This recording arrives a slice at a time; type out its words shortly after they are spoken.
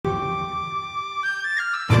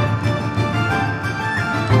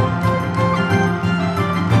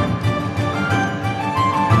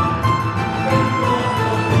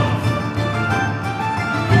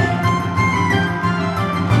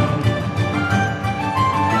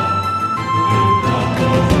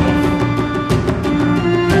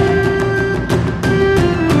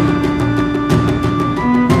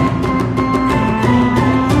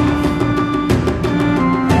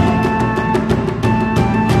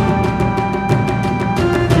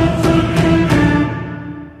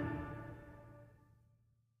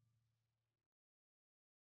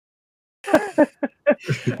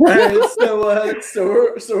All right,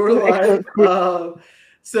 so we're live.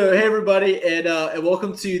 So hey everybody, and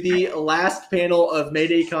welcome to the last panel of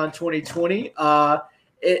MaydayCon 2020.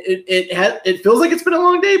 It feels like it's been a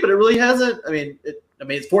long day, but it really hasn't. I mean,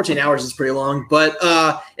 it's 14 hours is pretty long, but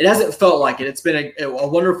it hasn't felt like it. It's been a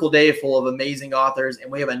wonderful day full of amazing authors,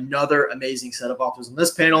 and we have another amazing set of authors on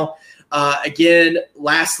this panel. Again,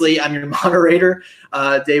 lastly, I'm your moderator,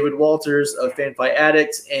 David Walters of FanFi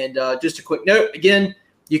Addicts, and just a quick note, again,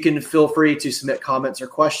 you can feel free to submit comments or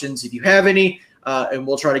questions if you have any, and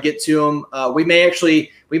we'll try to get to them. We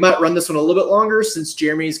might run this one a little bit longer since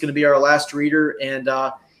Jeremy is going to be our last reader, and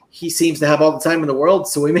he seems to have all the time in the world,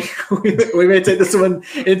 so we may take this one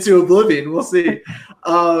into oblivion. We'll see.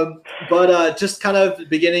 But just kind of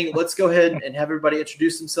beginning, let's go ahead and have everybody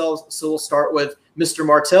introduce themselves. So we'll start with Mr.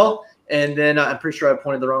 Martell. And then I'm pretty sure I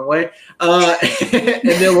pointed the wrong way. And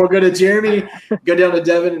then we'll go to Jeremy, go down to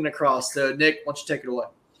Devin, and across. So, Nick, why don't you take it away?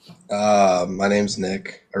 My name's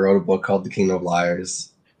Nick. I wrote a book called The Kingdom of Liars.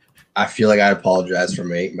 I feel like I apologize for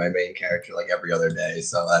my main character like every other day,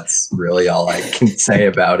 so that's really all I can say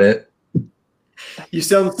about it. You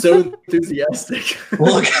sound so enthusiastic.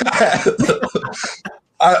 Look,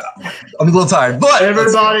 I'm a little tired, but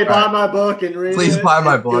everybody buy my book and read it. Please buy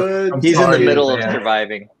my book. He's in the middle of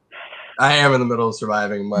surviving. I am in the middle of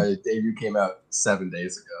surviving. My debut came out 7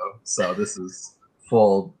 days ago, so this is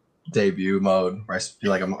full debut mode where I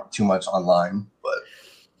feel like I'm too much online. But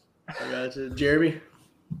I gotcha. Jeremy?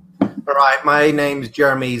 All right, my name's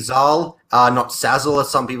Jeremy Zal, not Sazzle, as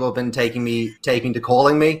some people have been taking to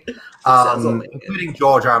calling me, including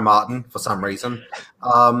George R. R. Martin for some reason.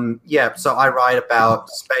 So I write about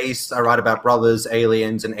space. I write about brothers,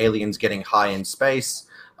 aliens, and aliens getting high in space.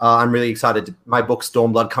 I'm really excited. My book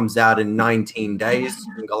Stormblood comes out in 19 days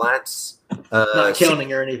in Galance. Not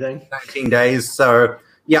counting or anything. 19 days. So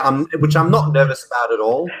yeah, which I'm not nervous about at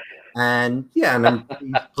all. And yeah, and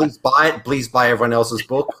please buy it. Please buy everyone else's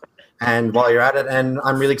book. And while you're at it, and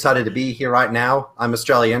I'm really excited to be here right now. I'm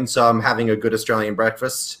Australian, so I'm having a good Australian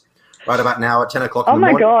breakfast right about now at 10 o'clock in the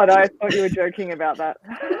morning. Oh my God, I thought you were joking about that.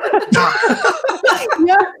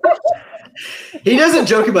 Yeah. He doesn't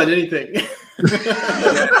joke about anything.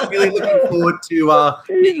 I'm really looking forward to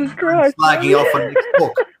flagging off on next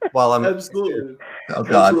book while I'm absolutely. Oh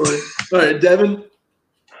God! Absolutely. All right, Devin.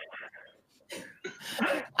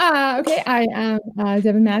 Okay, I am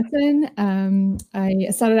Devin Madsen.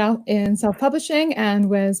 I started out in self-publishing and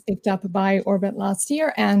was picked up by Orbit last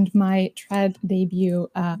year. And my trad debut,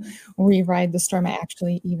 Rewrite the Storm, I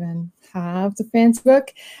actually even have the fancy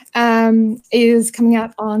book, is coming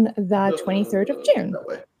out on the 23rd of June.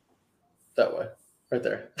 That way, right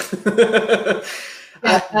there.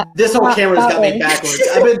 This whole camera's got me backwards.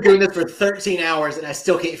 I've been doing this for 13 hours and I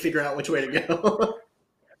still can't figure out which way to go.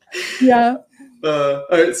 Yeah. All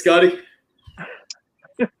right, Scotty.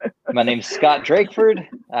 My name's Scott Drakeford.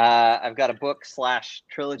 I've got a book /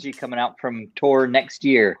 trilogy coming out from Tor next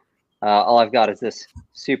year. All I've got is this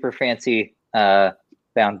super fancy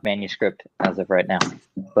bound manuscript as of right now.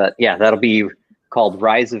 But yeah, that'll be called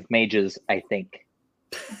Rise of Mages, I think.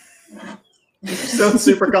 You sound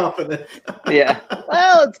super confident. Yeah.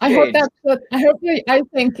 Well, it's I hope that's what I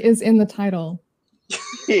think is in the title.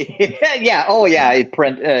 Yeah. Oh, yeah.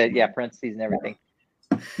 Parentheses and everything.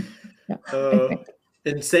 Yeah,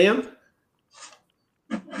 and Sam?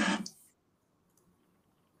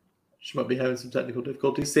 She might be having some technical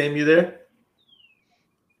difficulties. Sam, you there?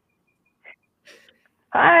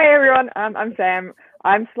 Hi, everyone. I'm Sam.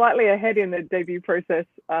 I'm slightly ahead in the debut process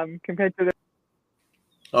compared to the...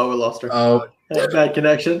 Oh, we lost her. Oh, bad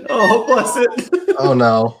connection. Oh, bless it. Oh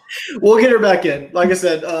no. We'll get her back in. Like I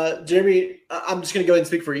said, Jeremy, I'm just gonna go ahead and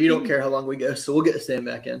speak for you. You don't care how long we go, so we'll get Sam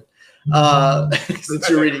back in. Since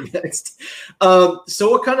you're reading next. So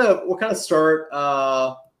we'll kind of start.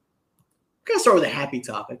 Start with a happy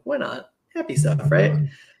topic. Why not? Happy stuff, right?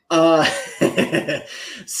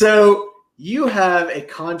 So you have a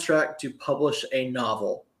contract to publish a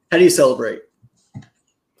novel. How do you celebrate?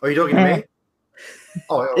 Are you talking to me?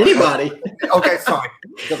 Oh, anybody? Okay, sorry.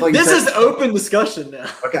 This is open discussion now.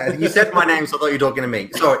 Okay, you said my name, so I thought you were talking to me.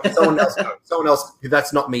 Sorry, someone else. No. Someone else.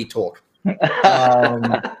 That's not me. Talk.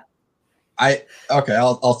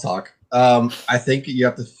 I'll talk. I think you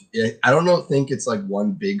have to. I don't think it's like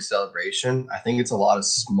one big celebration. I think it's a lot of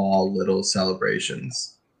small little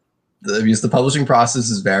celebrations. Because the publishing process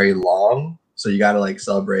is very long, so you got to like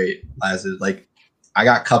celebrate as it like. I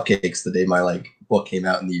got cupcakes the day my book came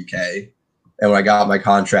out in the UK. And when I got my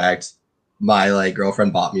contract, my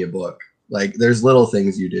girlfriend bought me a book. There's little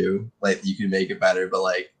things you do, you can make it better, but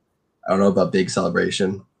I don't know about big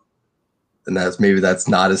celebration. and that's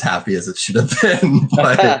not as happy as it should have been.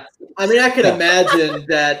 But I mean, I can imagine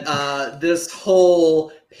that this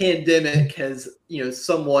whole pandemic has,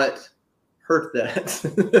 somewhat hurt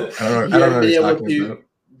that. I don't know what you're talking about.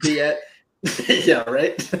 Be at, yeah,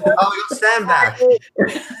 right. Oh, stand back.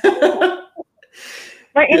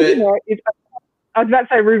 My internet is. I was about to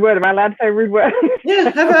say rude word. Am I allowed to say rude word? Yeah,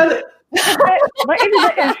 how about it? My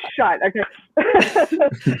internet is shut. Okay.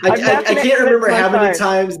 I can't remember how many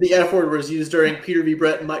times the F word was used during Peter V.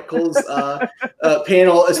 Brett and Mike Cole's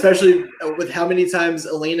panel, especially with how many times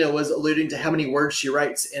Elena was alluding to how many words she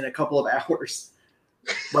writes in a couple of hours.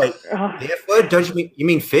 Wait, the F word? Don't you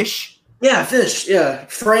mean fish? Yeah, fish. Yeah,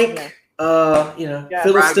 Frank. Yeah.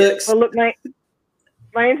 Fiddlesticks. Well, look,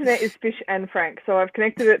 my internet is fish and Frank, so I've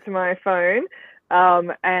connected it to my phone.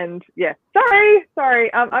 And yeah,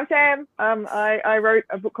 sorry. I'm Sam. I wrote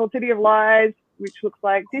a book called City of Lies, which looks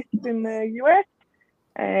like this in the US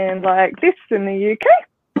and like this in the UK.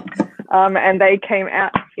 And they came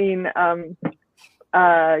out in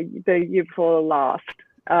the year before last.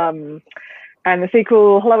 And the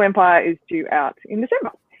sequel, Hello Empire, is due out in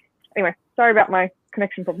December. Anyway, sorry about my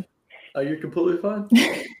connection problem. Oh, you're completely fine.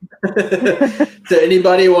 So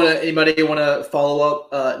anybody want to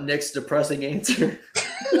follow up Nick's depressing answer?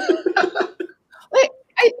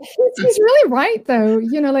 He's really right, though.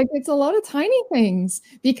 It's a lot of tiny things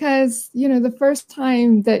because, the first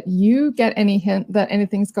time that you get any hint that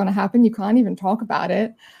anything's going to happen, you can't even talk about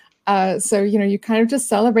it. So, you're kind of just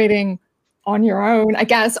celebrating on your own, I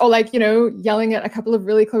guess, or yelling at a couple of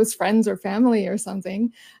really close friends or family or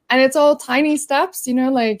something. And it's all tiny steps, at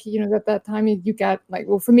that time you get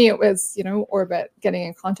for me, it was, Orbit getting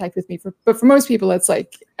in contact with me. But for most people, it's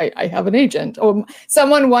like, I have an agent or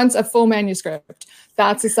someone wants a full manuscript.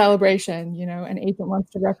 That's a celebration, an agent wants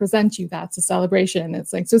to represent you. That's a celebration. It's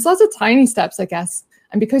so it's lots of tiny steps, I guess.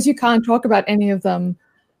 And because you can't talk about any of them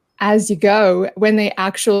as you go, when they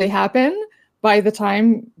actually happen, by the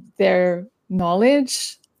time they're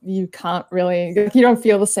knowledge, you can't really, you don't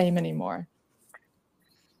feel the same anymore.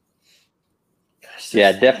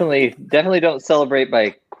 Yeah, definitely don't celebrate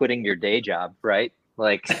by quitting your day job, right?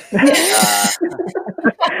 Yeah,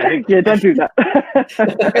 don't do that.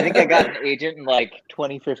 I think I got an agent in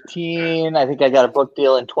 2015. I think I got a book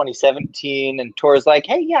deal in 2017, and Tor's like,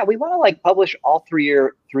 "Hey, yeah, we want to publish all three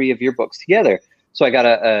of your books together." So I got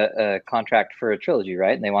a contract for a trilogy,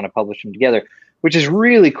 right? And they want to publish them together, which is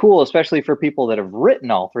really cool, especially for people that have written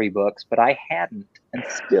all 3 books, but I hadn't and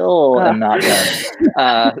still am not done.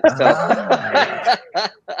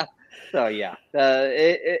 So yeah,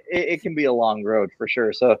 it can be a long road for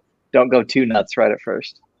sure. So don't go too nuts right at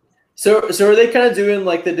first. So are they kind of doing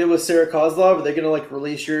like they did with Sarah Kozlov? Are they going to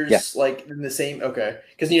release yours in the same? Okay,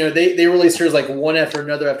 because they released hers one after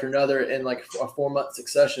another in a 4-month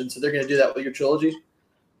succession. So they're going to do that with your trilogy.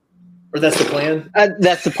 Or that's the plan?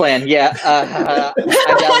 That's the plan, yeah. I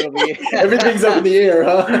doubt it'll be. Everything's up in the air,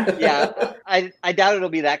 huh? Yeah, I doubt it'll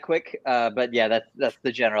be that quick. But yeah, that's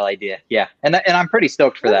the general idea. Yeah, and I'm pretty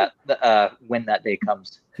stoked for that when that day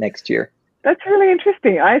comes next year. That's really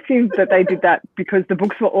interesting. I assumed that they did that because the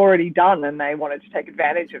books were already done and they wanted to take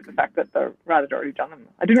advantage of the fact that the writer had already done them.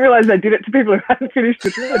 I didn't realize they did it to people who hadn't finished the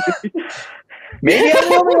trilogy. Maybe I'm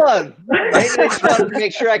the only one. Maybe they just wanted to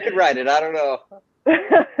make sure I could write it. I don't know.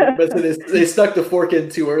 But they stuck the fork in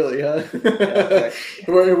too early, huh? Yeah,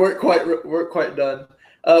 We weren't quite done.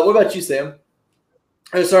 What about you, Sam?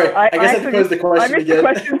 Oh, sorry. I guess I have to pose the question again.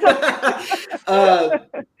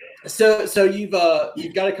 So you've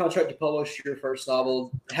got a contract to publish your first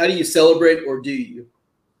novel. How do you celebrate, or do you?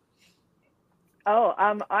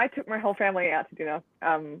 I took my whole family out to dinner.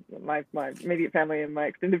 My immediate family and my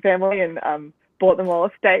extended family, and bought them all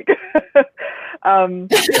a steak. It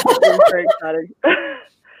was very exciting.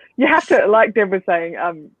 You have to, like Deb was saying,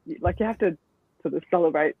 you have to sort of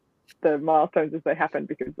celebrate the milestones as they happen,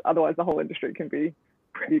 because otherwise the whole industry can be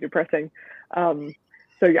pretty depressing.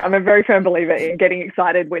 So yeah, I'm a very firm believer in getting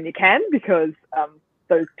excited when you can, because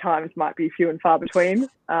those times might be few and far between.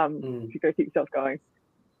 If you got to keep yourself going.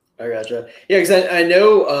 I gotcha. Yeah, because I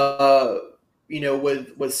know,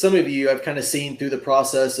 with some of you, I've kind of seen through the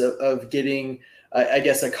process of getting, I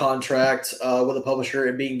guess, a contract with a publisher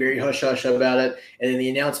and being very hush-hush about it. And then the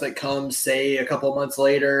announcement comes, say, a couple of months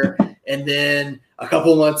later. And then a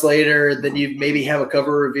couple of months later, then you maybe have a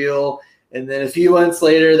cover reveal. And then a few months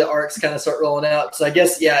later, the arcs kind of start rolling out. So I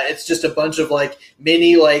guess, yeah, it's just a bunch of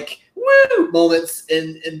mini woo moments.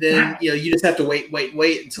 And then, you just have to wait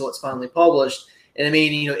until it's finally published. And I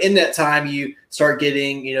mean, in that time you start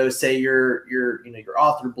getting, say your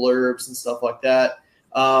author blurbs and stuff like that.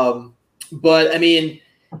 But I mean,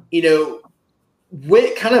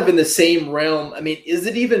 kind of in the same realm. I mean, is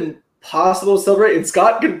it even possible to celebrate? And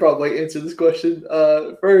Scott can probably answer this question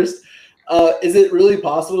first. Is it really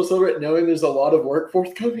possible to celebrate knowing there's a lot of work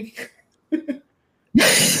forthcoming?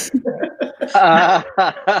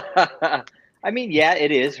 I mean, yeah,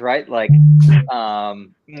 it is, right? Like,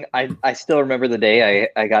 I still remember the day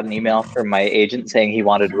I got an email from my agent saying he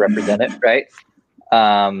wanted to represent it, right?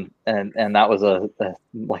 And that was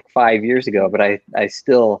like 5 years ago, but I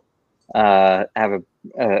still have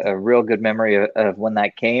a real good memory of when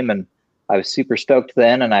that came, and I was super stoked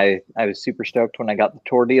then, and I was super stoked when I got the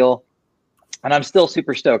tour deal, and I'm still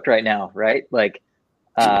super stoked right now, right? Like,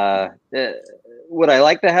 would I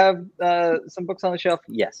like to have some books on the shelf?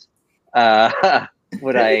 Yes.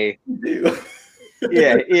 Would I? Yeah.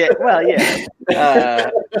 Well, yeah.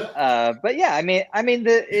 But yeah, I mean,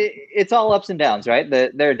 it's all ups and downs, right?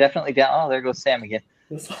 They're definitely down. Oh, there goes Sam again.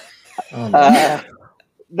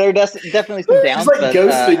 There are definitely some downs. It's like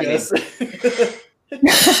ghosting us.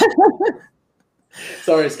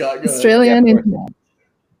 Sorry, Scott. Go Australian internet.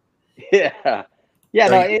 Yeah. Yeah,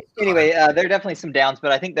 no. Anyway, there are definitely some downs,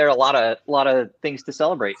 but I think there are a lot of things to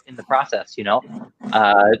celebrate in the process. You know,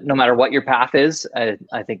 no matter what your path is, I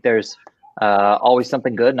think there's always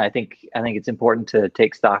something good, and I think it's important to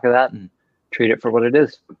take stock of that and treat it for what it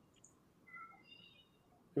is.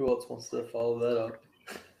 Who else wants to follow that up?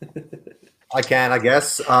 I can, I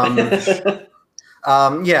guess. Yeah,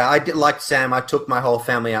 I did, like Sam. I took my whole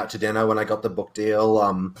family out to dinner when I got the book deal.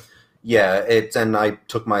 And I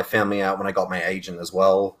took my family out when I got my agent as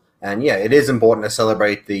well. And yeah, it is important to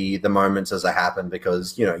celebrate the moments as they happen,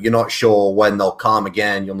 because you're not sure when they'll come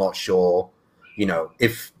again. You're not sure,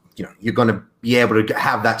 if you're going to be able to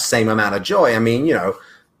have that same amount of joy. I mean,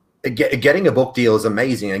 getting a book deal is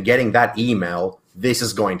amazing, and getting that email, this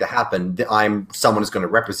is going to happen. Someone is going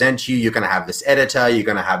to represent you. You're going to have this editor. You're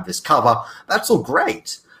going to have this cover. That's all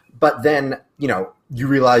great. But then, you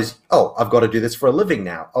realize, oh, I've got to do this for a living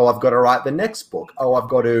now. Oh, I've got to write the next book. Oh, I've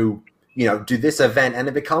got to, do this event. And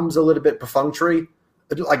it becomes a little bit perfunctory,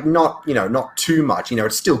 like not too much.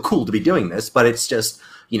 It's still cool to be doing this, but it's just,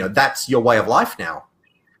 that's your way of life now.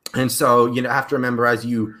 And so, have to remember, as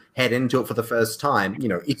you head into it for the first time,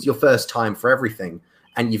 it's your first time for everything.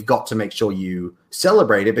 And you've got to make sure you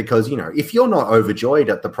celebrate it, because, if you're not overjoyed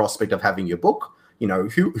at the prospect of having your book,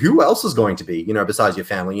 who else is going to be, besides your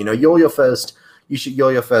family? You're your first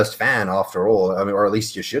fan after all. I mean, or at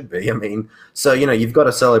least you should be. I mean, so, you've got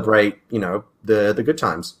to celebrate, the good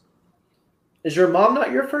times. Is your mom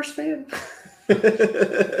not your first fan?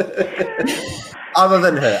 Other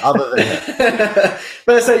than her.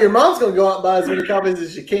 But I say your mom's going to go out and buy as many copies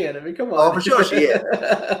as she can. I mean, come on. Oh, for sure she is.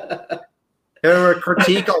 Her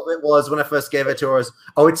critique of it was, when I first gave it to her, was,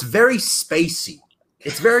 oh, it's very spacey.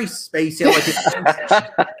 It's very spacey.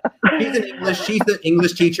 She's an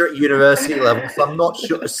English teacher at university level, so I'm not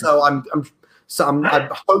sure. So I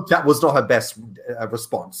hope that was not her best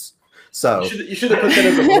response. So you should have put that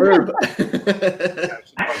in the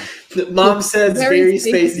blurb. Mom says very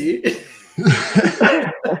spacey.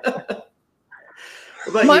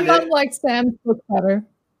 My mom likes Sam's book better.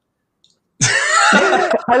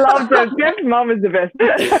 I love Jeff. Jeff's mom is the best.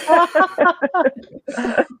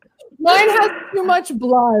 Mine has too much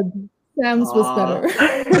blood. Sam's was better.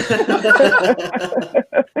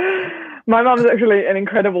 My mom's actually an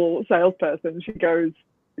incredible salesperson.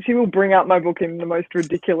 She will bring up my book in the most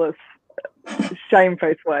ridiculous,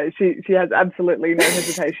 shamefaced way. She has absolutely no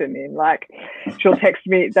hesitation in, like, she'll text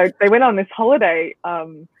me. They went on this holiday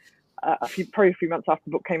probably a few months after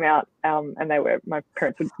the book came out, and my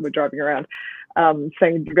parents were driving around,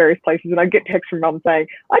 seeing various places, and I'd get texts from mum saying,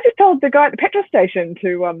 I just told the guy at the petrol station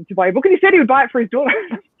to buy a book, and he said he would buy it for his daughter.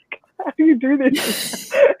 How do you do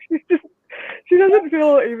this? She doesn't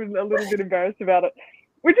feel even a little bit embarrassed about it,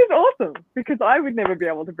 which is awesome, because I would never be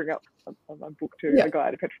able to bring up my book to a guy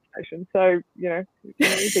at a petrol station. So,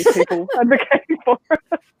 these people advocating for it.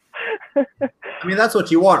 I mean, that's what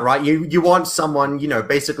you want, right? You want someone,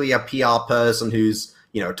 basically a PR person who's,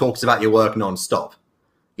 talks about your work nonstop.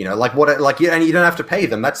 And you don't have to pay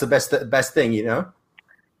them. That's the best thing,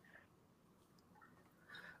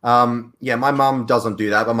 Yeah, my mom doesn't do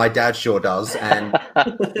that, but my dad sure does. And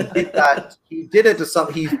he did it to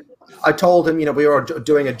some. I told him, we were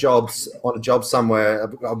doing a job somewhere.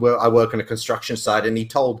 I work on a construction site, and he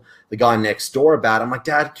told the guy next door about it. I'm like,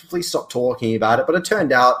 Dad, please stop talking about it. But it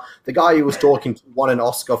turned out the guy he was talking to won an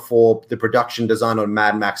Oscar for the production design on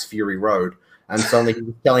Mad Max Fury Road. And suddenly he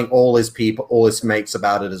was telling all his mates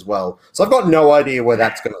about it as well. So I've got no idea where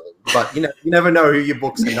that's going to lead. But, you never know who your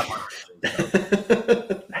books end up with.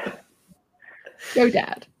 Go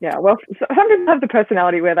Dad. Yeah, well, some people have the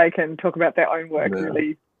personality where they can talk about their own work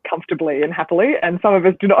really comfortably and happily, and some of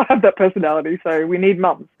us do not have that personality, so we need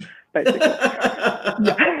mums, basically.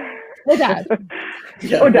 Yeah. Or Dad.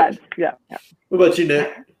 Or dads, yeah. What about you,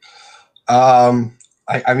 Nick?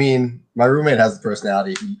 I mean, my roommate has the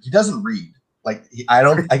personality. He doesn't read. Like,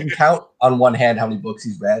 I can count on one hand how many books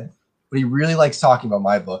he's read, but he really likes talking about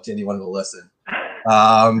my book to anyone who will listen.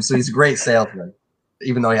 So he's a great salesman,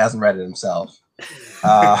 even though he hasn't read it himself.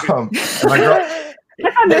 And my girl.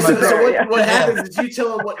 So what happens is you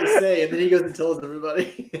tell him what to say, and then he goes and tells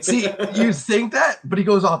everybody. See, you think that, but he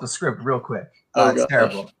goes off the script real quick. It's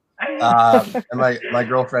terrible. And my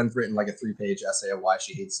girlfriend's written like a 3-page essay of why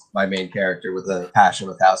she hates my main character with a passion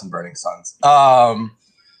of 1,000 burning suns. No,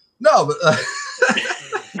 but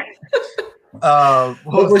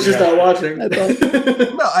we're just not watching. No,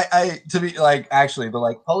 I to be like, actually, but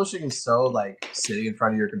like publishing is so like sitting in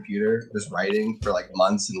front of your computer, just writing for like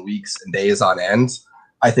months and weeks and days on end.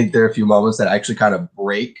 I think there are a few moments that actually kind of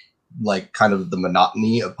break like kind of the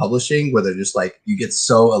monotony of publishing, where they're just like, you get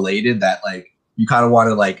so elated that like you kind of want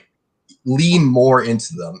to like lean more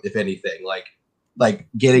into them, if anything. Like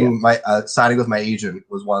getting my signing with my agent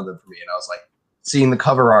was one of them for me, and I was like, seeing the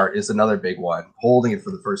cover art is another big one. Holding it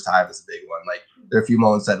for the first time is a big one. Like there are a few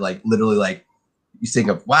moments that like literally like you think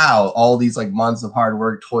of, wow, all these like months of hard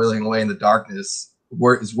work toiling away in the darkness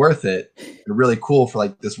is worth it. They're really cool for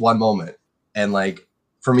like this one moment. And like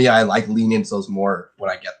for me, I like lean into those more when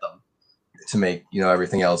I get them to make, you know,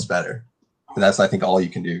 everything else better. And that's, I think, all you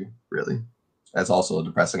can do, really. That's also a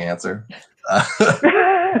depressing answer.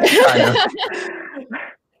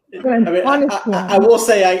 Kind of. I mean, I will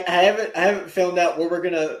say I haven't found out where we're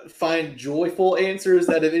gonna find joyful answers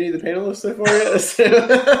out of any of the panelists so far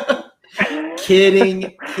yet.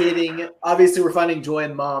 Kidding. Obviously, we're finding joy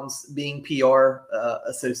in moms being PR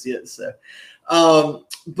associates. So,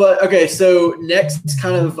 but okay. So next,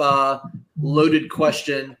 kind of loaded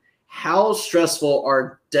question: how stressful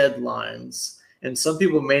are deadlines? And some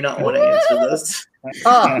people may not want to answer this.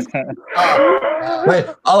 Wait,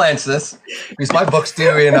 I'll answer this because my book's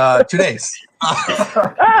due in 2 days. You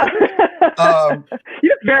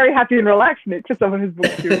look very happy and relaxed, Nick, for someone who's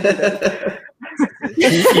book's due in 2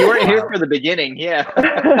 days. You weren't here for the beginning, yeah.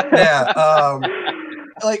 Yeah,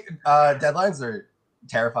 deadlines are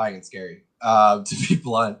terrifying and scary, to be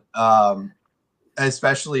blunt.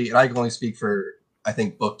 Especially, and I can only speak for, I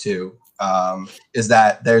think, book 2. Is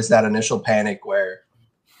that there's that initial panic where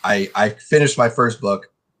I finished my first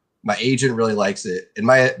book. My agent really likes it. And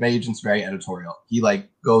my agent's very editorial. He like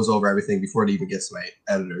goes over everything before it even gets to my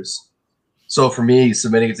editors. So for me,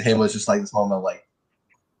 submitting it to him was just like this moment of like,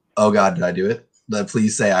 oh God, did I do it?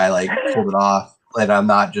 Please say I like pulled it off and I'm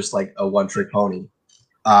not just like a one-trick pony.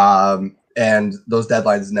 And those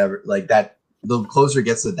deadlines never like that. The closer it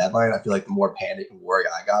gets to the deadline, I feel like the more panic and worry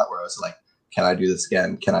I got, where I was like, can I do this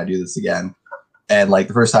again? Can I do this again? And like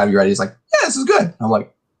the first time you're ready, he's like, yeah, this is good. I'm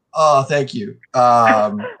like, oh, thank you.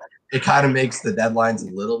 It kind of makes the deadlines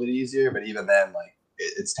a little bit easier, but even then, like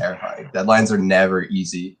it's terrifying. Deadlines are never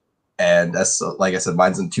easy. And that's, like I said,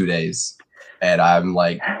 mine's in 2 days. And I'm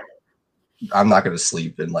like, I'm not going to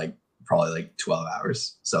sleep in like probably like 12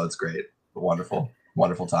 hours. So it's great. Wonderful,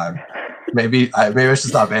 wonderful time. Maybe I should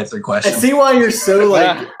stop answering questions. I see why you're so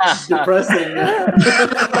like depressing.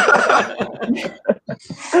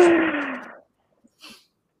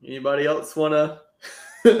 Anybody else wanna?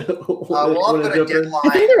 Well, I've got a deadline. I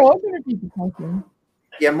think they're all going to be depressing.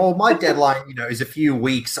 Yeah, well, my deadline, is a few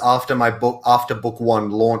weeks after book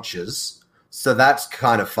 1 launches, so that's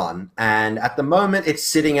kind of fun. And at the moment, it's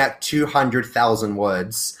sitting at 200,000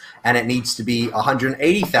 words, and it needs to be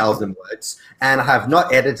 180,000 words. And I have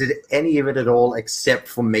not edited any of it at all, except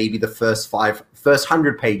for maybe the first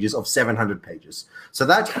 100 pages of 700 pages. So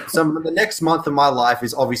the next month of my life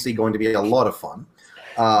is obviously going to be a lot of fun.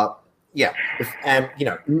 Yeah, and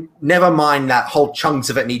never mind that whole chunks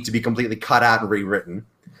of it need to be completely cut out and rewritten.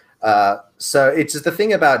 So it's just the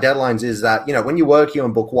thing about deadlines is that when you're working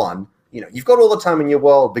on book 1, you've got all the time in the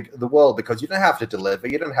world because you don't have to deliver.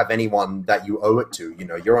 You don't have anyone that you owe it to.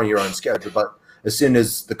 You're on your own schedule. But as soon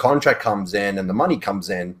as the contract comes in and the money comes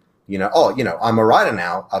in, I'm a writer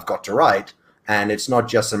now. I've got to write. And it's not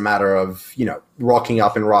just a matter of, rocking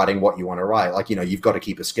up and writing what you want to write. Like, you've got to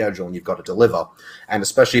keep a schedule and you've got to deliver. And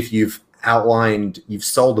especially if you've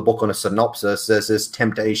sold the book on a synopsis, there's this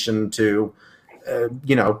temptation to,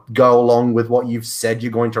 go along with what you've said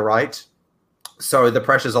you're going to write. So the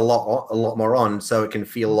pressure's a lot more on. So it can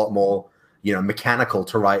feel a lot more, mechanical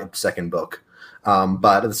to write a second book.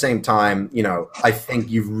 But at the same time, I think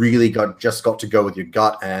you've really got to go with your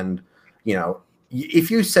gut and,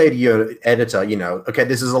 if you say to your editor, you know, okay,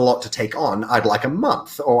 this is a lot to take on, I'd like a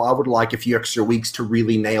month, or I would like a few extra weeks to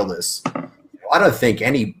really nail this. I don't think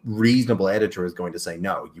any reasonable editor is going to say,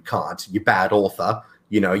 no, you can't. You're bad author.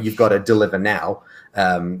 You know, you've got to deliver now.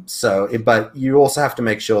 But you also have to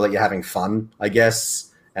make sure that you're having fun, I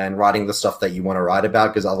guess, and writing the stuff that you want to write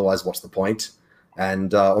about, because otherwise, what's the point?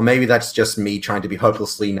 And or maybe that's just me trying to be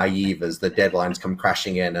hopelessly naive as the deadlines come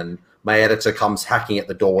crashing in and my editor comes hacking at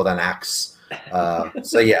the door with an axe.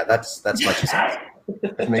 So yeah, that's my 2 cents.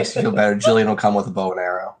 It makes you feel better. Jillian will come with a bow and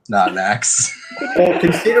arrow, not an axe. Well,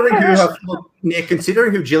 considering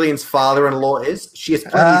who Jillian's father-in-law is, she has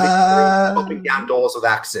plenty of experience popping down doors with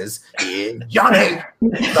axes. Yeah, Johnny.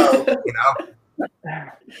 So, you know.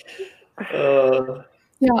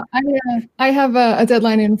 I have a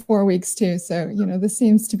deadline in 4 weeks too. So, you know, this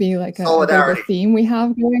seems to be like a bit of a theme we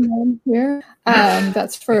have going on here.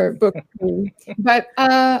 That's for book 3. But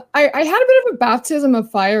I had a bit of a baptism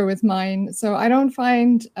of fire with mine. So I don't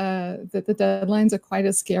find that the deadlines are quite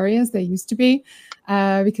as scary as they used to be.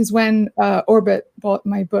 Because when Orbit bought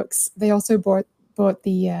my books, they also bought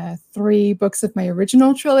the 3 books of my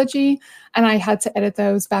original trilogy. And I had to edit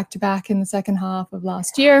those back to back in the second half of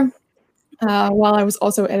last year. While I was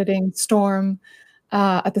also editing Storm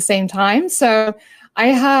at the same time. So I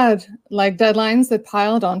had like deadlines that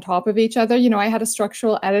piled on top of each other. You know, I had a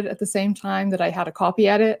structural edit at the same time that I had a copy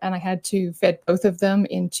edit, and I had to fit both of them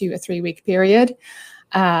into a 3-week period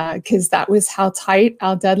because that was how tight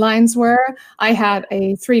our deadlines were. I had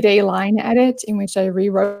a 3-day line edit in which I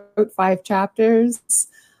rewrote 5 chapters.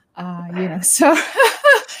 You know, so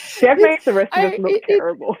Jeff makes the rest of us look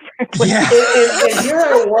terrible. Yeah. And here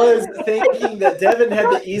I was thinking that Devin had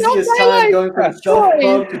the easiest time going from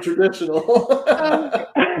self-pub to traditional.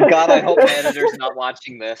 God, I hope my editor's not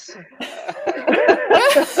watching this.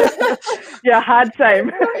 Yeah, hard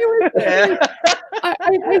same. I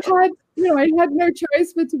had no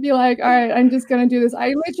choice but to be like, all right, I'm just going to do this. I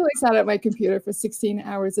literally sat at my computer for 16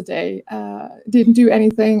 hours a day, didn't do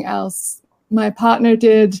anything else. My partner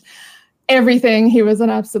did everything. He was an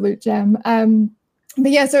absolute gem.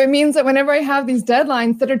 But yeah, so it means that whenever I have these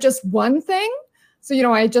deadlines that are just one thing, so, you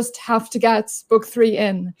know, I just have to get book 3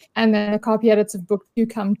 in, and then the copy edits of book 2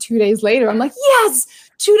 come 2 days later. I'm like, yes,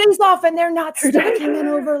 2 days off, and they're not stacking and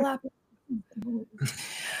overlapping.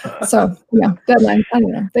 So, yeah, deadlines, I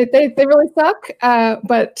don't know. They really suck,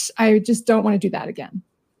 but I just don't want to do that again.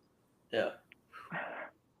 Yeah.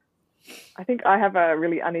 I think I have a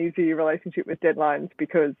really uneasy relationship with deadlines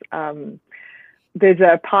because there's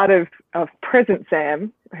a part of present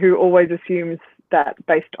Sam who always assumes that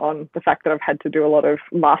based on the fact that I've had to do a lot of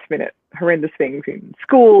last minute horrendous things in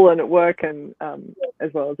school and at work and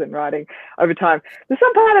as well as in writing over time. There's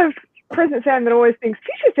some part of present Sam that always thinks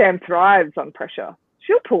future Sam thrives on pressure.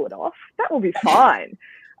 She'll pull it off. That will be fine.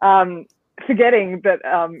 Forgetting that,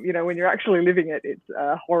 you know, when you're actually living it, it's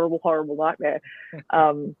a horrible, horrible nightmare.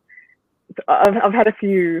 I've had a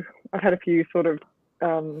few sort of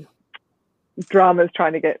dramas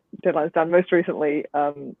trying to get deadlines done. Most recently,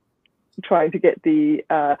 trying to get the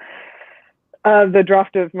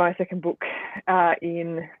draft of my second book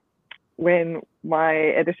in when my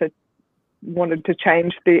editor wanted to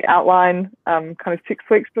change the outline kind of 6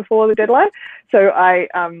 weeks before the deadline. So I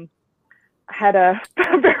had a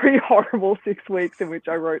very horrible 6 weeks in which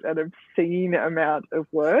I wrote an obscene amount of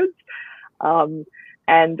words.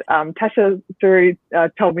 And Tasha Suri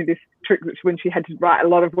told me this trick, which when she had to write a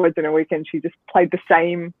lot of words in a weekend, she just played the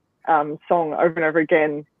same song over and over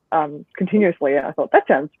again continuously. And I thought, that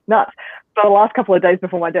sounds nuts. So the last couple of days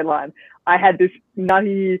before my deadline, I had this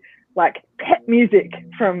nutty, like, pet music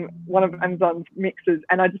from one of Amazon's mixes,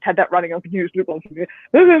 and I just had that running on continuously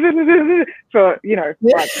for, you know,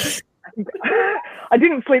 like, I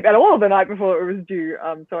didn't sleep at all the night before it was due.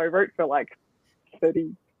 So I wrote for like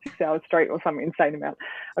 36 hours straight or some insane amount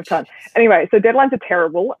of time. Anyway, so deadlines are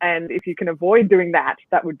terrible, and if you can avoid doing that,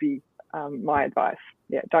 that would be my advice.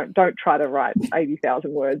 Yeah, don't try to write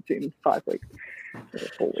 80,000 words in 5 weeks.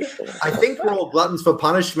 4 weeks. I think we're all gluttons for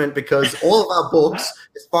punishment because all of our books,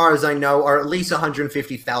 as far as I know, are at least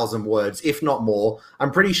 150,000 words, if not more.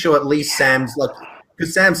 I'm pretty sure at least Sam's like,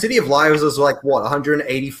 because Sam's City of Liars is like what,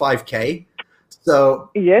 185K? So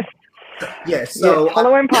yes, yeah. So yes.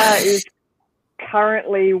 Hollow Empire is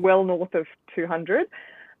currently well north of 200.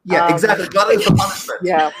 Yeah, exactly. Gluttons for punishment.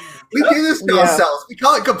 Yeah, we do this to ourselves. We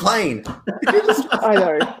can't complain. I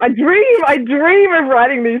know. I dream of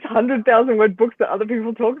writing these 100,000 word books that other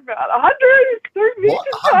people talk about. 100 is so big and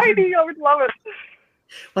tiny. I would love it.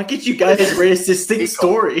 Why can't you guys write a distinct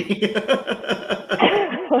story?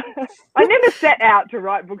 I never set out to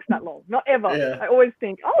write books that long. Not ever. Yeah. I always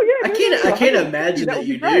think, oh yeah. I can't imagine that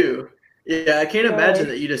you do. Yeah, I can't imagine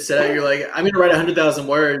that you just set out. You're like, I'm gonna write 100,000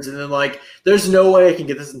 words, and then like, there's no way I can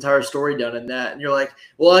get this entire story done in that. And you're like,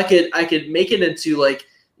 well, I could make it into like,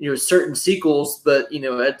 certain sequels, but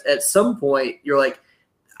at some point you're like,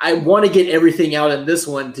 I want to get everything out in this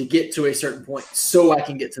one to get to a certain point, so I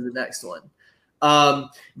can get to the next one.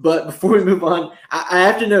 But before we move on, I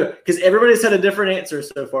have to know, because everybody's had a different answer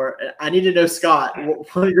so far. I need to know, Scott,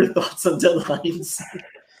 what are your thoughts on deadlines?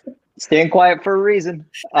 Staying quiet for a reason.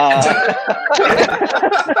 No,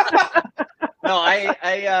 I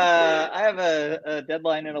have a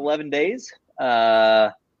deadline in 11 days.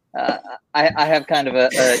 I have kind of a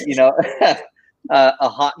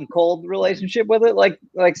hot and cold relationship with it, like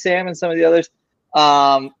Sam and some of the others.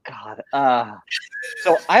 So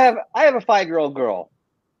I have a 5-year-old girl.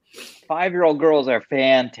 5-year-old girls are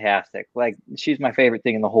fantastic. Like, she's my favorite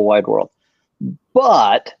thing in the whole wide world.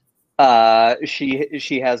 But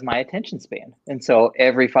she has my attention span, and so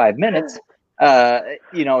every 5 minutes,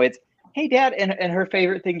 it's, hey Dad, and her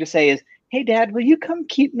favorite thing to say is, hey Dad, will you come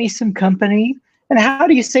keep me some company? And how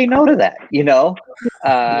do you say no to that? And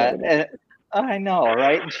I know,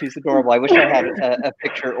 right? And she's adorable. I wish I had a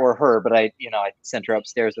picture or her, but I sent her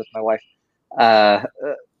upstairs with my wife.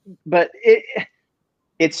 But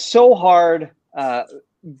it's so hard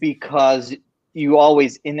because you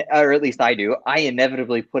always, or at least I do, I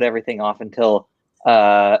inevitably put everything off until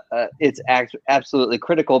it's absolutely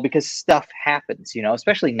critical, because stuff happens,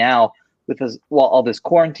 especially now with all this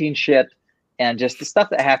quarantine shit and just the stuff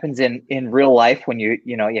that happens in real life when you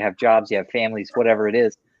have jobs, you have families, whatever it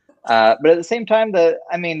is. But at the same time,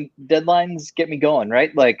 deadlines get me going,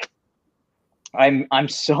 right? Like, I'm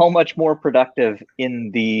so much more productive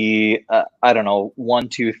in the 1,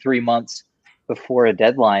 2, 3 months before a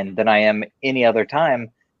deadline than I am any other time,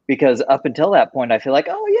 because up until that point, I feel like,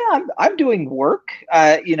 oh yeah, I'm doing work,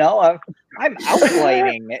 I'm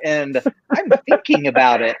outlining and I'm thinking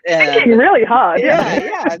about it, and thinking really hard.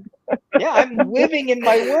 Yeah, I'm living in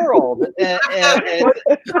my world, and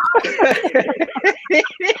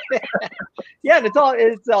yeah, and it's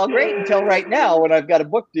all great until right now, when I've got a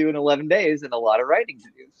book due in 11 days and a lot of writing to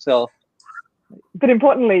do. So, but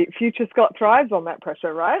importantly, future Scott thrives on that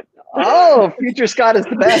pressure, right? Oh, future Scott is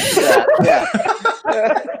the best at that. Yeah.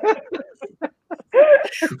 I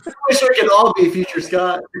wish we could all be future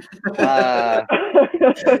Scott.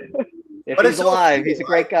 If he's alive, he's a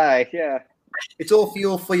great guy. Yeah. It's all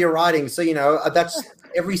fuel for your writing. So, that's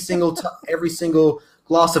every single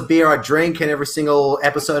glass of beer I drink and every single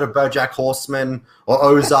episode of BoJack Horseman or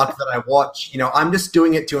Ozark that I watch, I'm just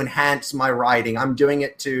doing it to enhance my writing. I'm doing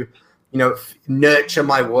it to, nurture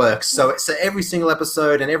my work. So every single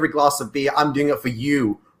episode and every glass of beer, I'm doing it for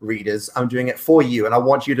you, readers. I'm doing it for you, and I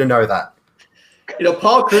want you to know that.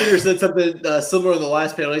 Paul Kruger said something similar in the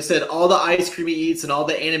last panel. He said all the ice cream he eats and all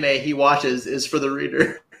the anime he watches is for the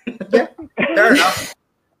reader. Yeah, fair enough.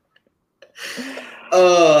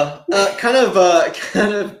 Kind of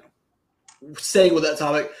staying with that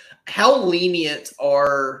topic, how lenient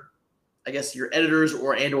are, I guess, your editors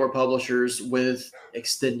or publishers with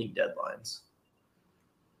extending deadlines?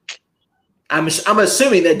 I'm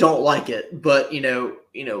assuming they don't like it, but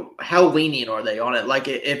how lenient are they on it? Like,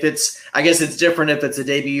 if it's, I guess it's different if it's a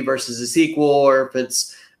debut versus a sequel, or if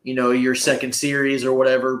it's your second series or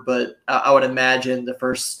whatever. But I would imagine the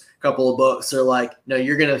first couple of books are like, no,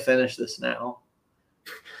 you're gonna finish this now.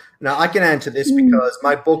 Now, I can answer this because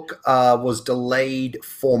my book was delayed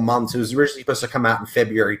 4 months. It was originally supposed to come out in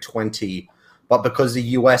February 20, but because the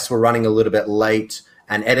US were running a little bit late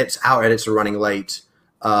and our edits were running late,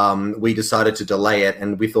 we decided to delay it.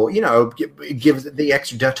 And we thought, give the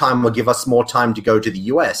extra time will give us more time to go to the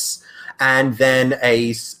US. And then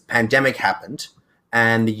a pandemic happened,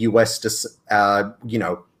 and the US just,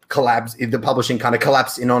 collapsed. The publishing kind of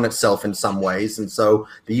collapsed in on itself in some ways. And so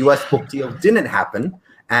the US book deal didn't happen.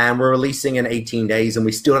 And we're releasing in 18 days, and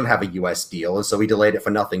we still don't have a US deal, and so we delayed it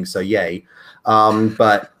for nothing. So yay!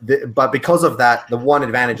 But because of that, the one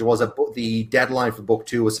advantage was the deadline for book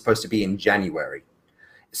 2 was supposed to be in January.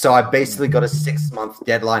 So I basically got a 6-month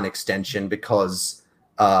deadline extension because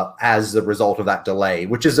as a result of that delay,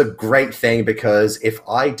 which is a great thing, because if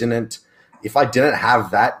I didn't have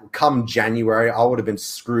that come January, I would have been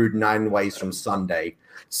screwed 9 ways from Sunday.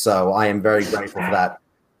 So I am very grateful for that.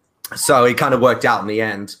 So it kind of worked out in the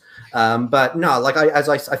end. But no, like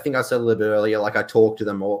I think I said a little bit earlier, like I talked to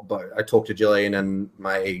them all, but I talked to Jillian and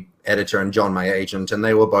my editor and John, my agent, and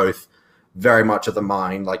they were both very much of the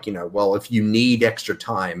mind, like, well, if you need extra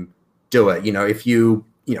time, do it. If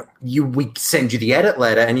we send you the edit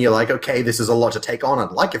letter and you're like, okay, this is a lot to take on.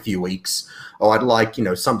 I'd like a few weeks, or I'd like,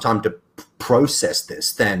 some time to process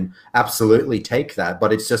this, then absolutely take that.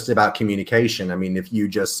 But it's just about communication. I mean, if you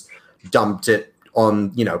just dumped it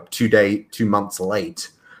on, 2 months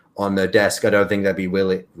late on the desk, I don't think they'd be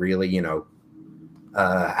really,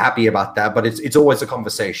 happy about that. But it's always a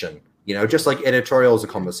conversation. Just like editorial is a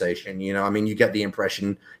conversation, I mean, you get the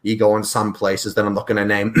impression, you go on some places that I'm not going to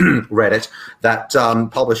name Reddit, that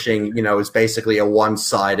publishing, is basically a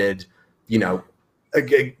one-sided,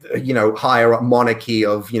 higher up monarchy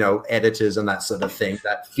of, editors and that sort of thing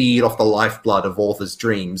that feed off the lifeblood of authors'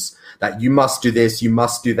 dreams, that you must do this, you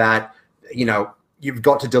must do that, you've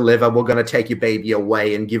got to deliver, we're going to take your baby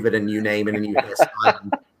away and give it a new name and a new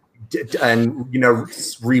hairstyle. And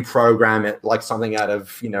reprogram it like something out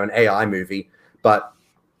of an AI movie. But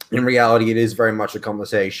in reality, it is very much a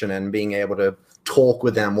conversation, and being able to talk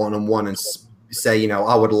with them one-on-one and say,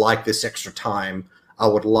 I would like this extra time, I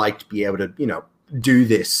would like to be able to do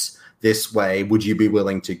this way, would you be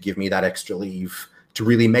willing to give me that extra leave to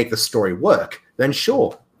really make the story work? Then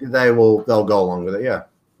sure, they'll go along with it. Yeah,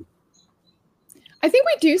 I think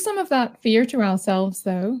we do some of that fear to ourselves,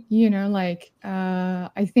 though.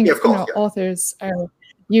 I think authors are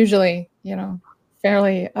usually,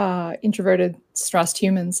 fairly introverted, stressed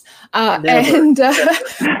humans, and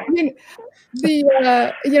the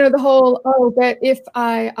whole that if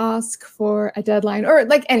I ask for a deadline or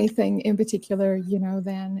like anything in particular,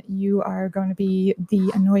 then you are going to be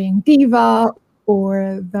the annoying diva,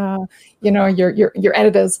 or the your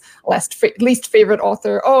editor's least favorite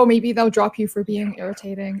author. Oh, maybe they'll drop you for being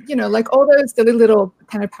irritating. Like all those silly little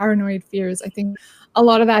kind of paranoid fears. I think a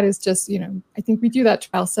lot of that is just I think we do that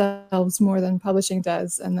to ourselves more than publishing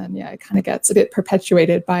does, and then it kind of gets a bit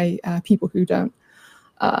perpetuated by people who don't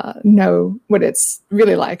know what it's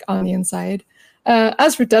really like on the inside.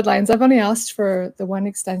 As for deadlines, I've only asked for the one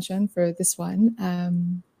extension for this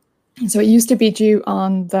one. So it used to be due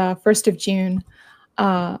on the 1st of June.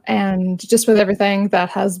 And just with everything that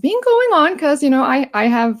has been going on, because, I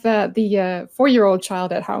have the 4-year-old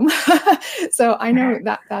child at home. So I know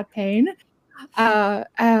that pain.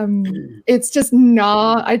 It's just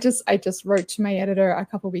not, I just wrote to my editor a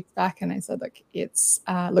couple of weeks back and I said,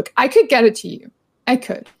 look, I could get it to you. I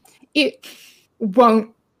could. It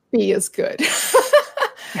won't be as good.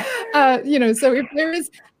 So if there is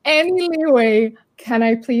any leeway, can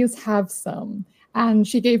I please have some? And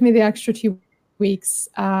she gave me the extra 2 weeks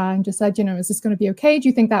and just said, is this going to be okay? Do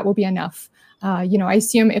you think that will be enough? I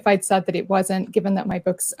assume if I'd said that it wasn't, given that my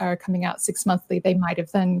books are coming out 6 monthly, they might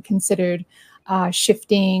have then considered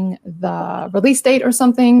shifting the release date or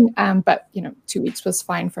something. But 2 weeks was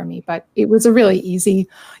fine for me. But it was a really easy,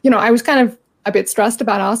 I was kind of a bit stressed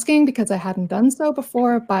about asking because I hadn't done so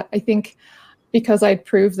before. But I think because I'd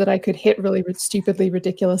proved that I could hit really stupidly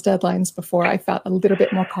ridiculous deadlines before, I felt a little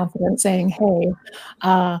bit more confident saying, hey,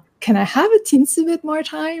 can I have a teensy bit more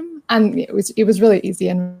time? And it was really easy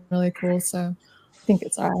and really cool. So I think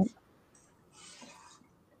it's all right.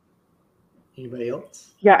 Anybody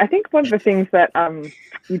else? Yeah, I think one of the things that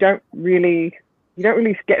you don't really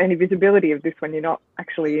get any visibility of this when you're not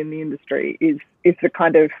actually in the industry is the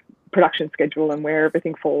kind of production schedule and where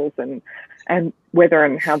everything falls and whether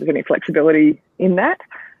and how there's any flexibility in that.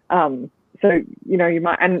 So, you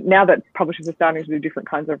might, and now that publishers are starting to do different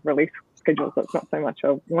kinds of release schedules, so it's not so much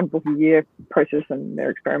a one book a year process and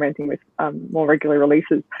they're experimenting with more regular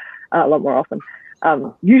releases a lot more often.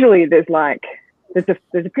 Usually there's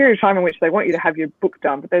a period of time in which they want you to have your book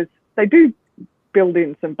done, but they do build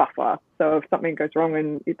in some buffer. So if something goes wrong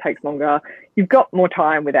and it takes longer, you've got more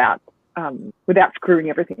time without screwing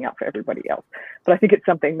everything up for everybody else. But I think it's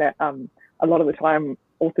something that a lot of the time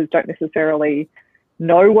authors don't necessarily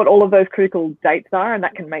know what all of those critical dates are, and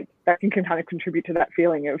that can kind of contribute to that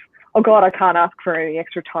feeling of, oh God, I can't ask for any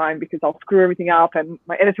extra time because I'll screw everything up and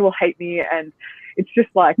my editor will hate me. And it's just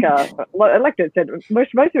like Ed said, most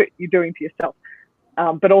of it you're doing to yourself.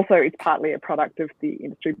 But also it's partly a product of the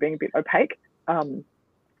industry being a bit opaque. And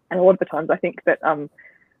a lot of the times I think that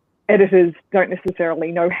editors don't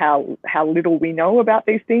necessarily know how little we know about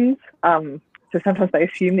these things. So sometimes they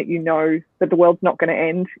assume that that the world's not going to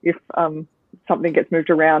end if something gets moved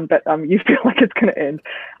around, but you feel like it's going to end.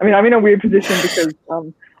 I mean, I'm in a weird position because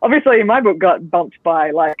obviously my book got bumped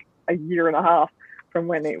by like a year and a half from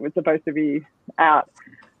when it was supposed to be out.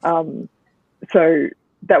 So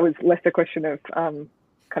that was less a question of kind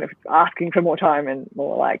of asking for more time and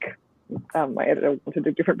more like my editor wanted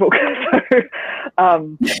a different book. So,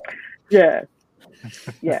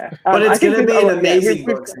 yeah. But it's going to be an amazing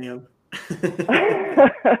book, Sam.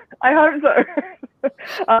 I hope so.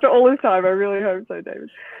 After all this time, I really hope so, David.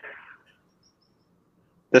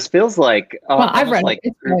 This feels like I've almost read like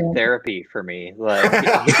it. group therapy for me. Like,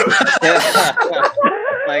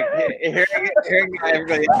 like hearing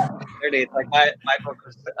everybody else, it's like my book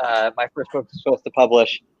was my first book was supposed to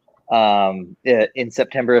publish in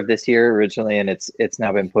September of this year originally, and it's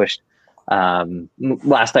now been pushed.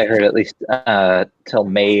 Last I heard, at least till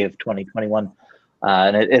May of 2021,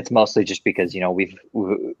 and it's mostly just because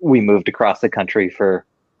we moved across the country for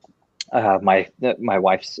my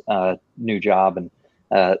wife's new job and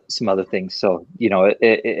some other things, so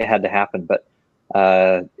it had to happen. But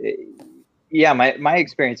yeah, my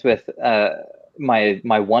experience with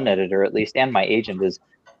my one editor, at least, and my agent is,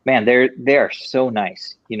 man, they are so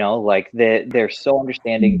nice. Like they're so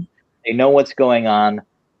understanding. They know what's going on.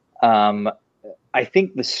 I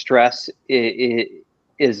think the stress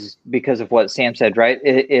is because of what Sam said, right?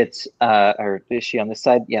 It's or is she on this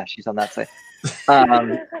side? Yeah, she's on that side.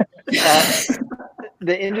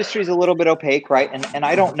 The industry is a little bit opaque, right? And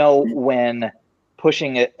I don't know when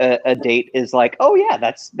pushing a date is like, oh yeah,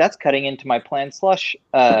 that's cutting into my planned slush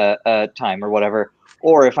time or whatever,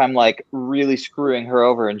 or if I'm like really screwing her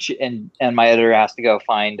over and my editor has to go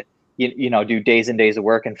find do days and days of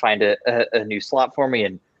work and find a new slot for me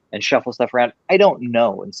and shuffle stuff around. I don't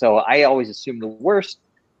know, and so I always assume the worst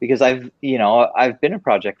because I've been a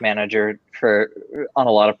project manager on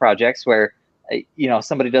a lot of projects where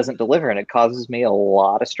somebody doesn't deliver and it causes me a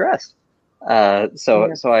lot of stress. So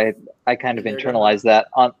I kind of internalize that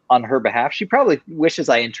on her behalf. She probably wishes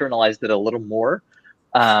I internalized it a little more.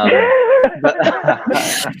 But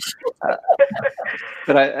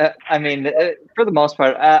I mean, for the most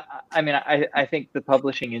part, I think the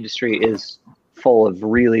publishing industry is full of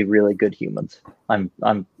really, really good humans.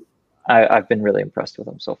 I've been really impressed with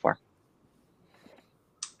them so far.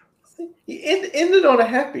 Ended on a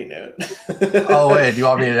happy note. Oh wait, do you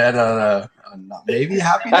want me to end on a maybe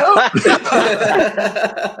happy note?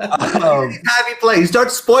 Happy place. Don't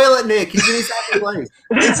spoil it, Nick. He's in his happy place.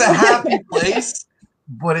 It's a happy place,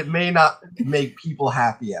 but it may not make people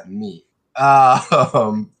happy at me. I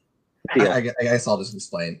guess I'll just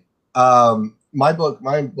explain. My book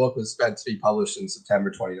was meant to be published in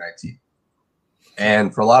September 2019,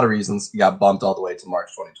 and for a lot of reasons, it got bumped all the way to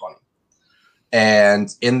March 2020.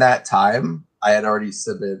 And in that time, I had already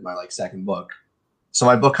submitted my second book, so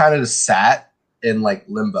my book kind of just sat in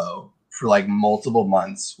limbo for multiple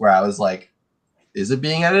months, where I was like, "Is it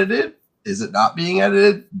being edited? Is it not being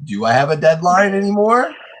edited? Do I have a deadline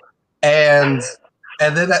anymore?" And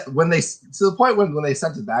then when they sent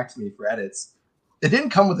it back to me for edits, it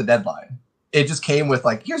didn't come with a deadline. It just came with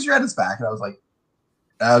 "Here's your edits back," and I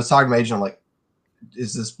was talking to my agent. I'm like,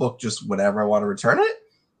 "Is this book just whenever I want to return it?"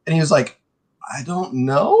 And he was like, "I don't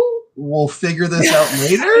know. We'll figure this out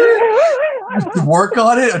later. Work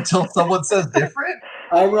on it until someone says different."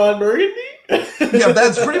 I'm Ron Burgundy. Yeah,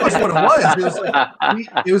 that's pretty much what it was.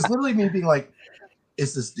 It was literally me being like,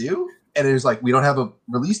 "Is this due?" And it was like, "We don't have a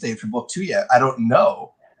release date for book 2 yet. I don't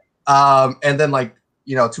know." And then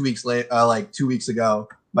 2 weeks later, 2 weeks ago,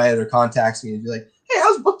 my editor contacts me and be like, "Hey,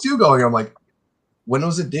 how's book 2 going?" I'm like, "When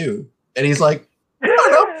was it due?" And he's like, "I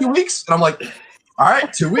don't know, 2 weeks." And I'm like, "All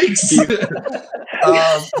right, 2 weeks." But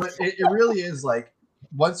it really is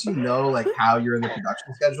once you know how you're in the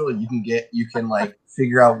production schedule, you can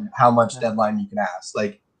figure out how much deadline you can ask.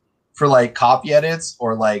 For copy edits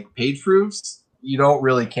or page proofs, you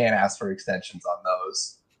can't ask for extensions on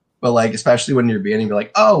those. But especially when you're beginning, be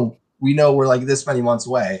like, "Oh, we know we're this many months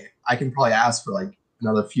away. I can probably ask for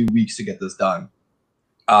another few weeks to get this done."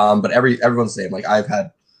 But everyone's the same. I've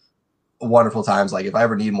had wonderful times. If I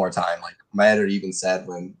ever need more time, my editor even said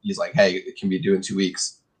when he's like, "Hey, it can be due in 2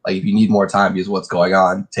 weeks. If you need more time because what's going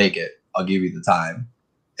on, take it. I'll give you the time."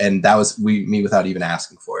 And that was me without even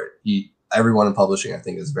asking for it. Everyone in publishing, I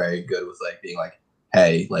think, is very good with being like,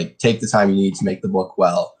 "Hey, take the time you need to make the book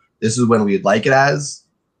well. This is when we'd like it as."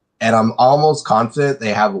 And I'm almost confident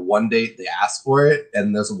they have one date they ask for it,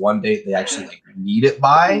 and there's one date they actually need it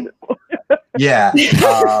by. Yeah.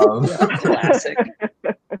 Classic.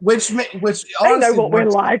 Which honestly, I know what we're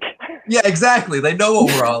like. Yeah, exactly. They know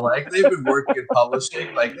what we're all like. They've been working in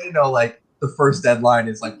publishing. They know the first deadline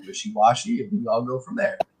is wishy-washy, and we all go from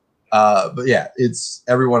there. But yeah, it's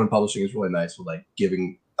everyone in publishing is really nice with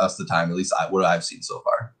giving us the time. At least what I've seen so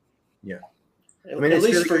far. Yeah. I mean, at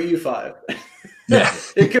least for you five. Yeah.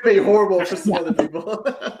 It could be horrible for some other people.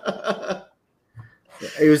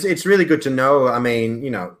 It's really good to know. I mean,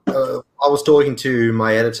 I was talking to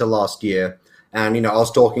my editor last year, and I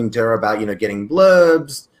was talking to her about getting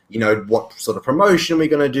blurbs, you know, what sort of promotion we're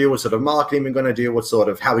going to do, what sort of marketing we're going to do, what sort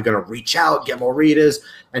of how we're going to reach out, get more readers.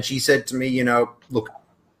 And she said to me, you know, look,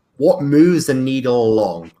 what moves the needle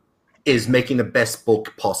along is making the best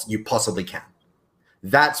book you possibly can.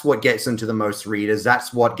 That's what gets into the most readers.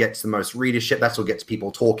 That's what gets the most readership. That's what gets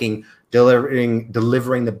people talking, delivering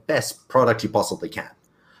the best product you possibly can.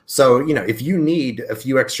 So, you know, if you need a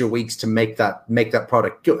few extra weeks to make that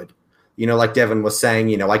product good, you know, like Devin was saying,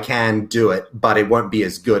 you know, I can do it, but it won't be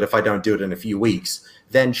as good if I don't do it in a few weeks.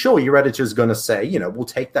 Then sure, your editor is going to say, you know, we'll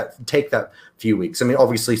take that few weeks. I mean,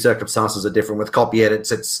 obviously circumstances are different with copy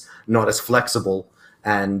edits. It's not as flexible.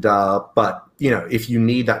 And, but you know, if you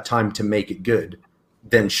need that time to make it good,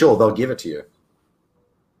 then sure, they'll give it to you.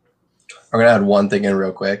 I'm going to add one thing in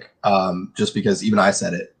real quick, just because even I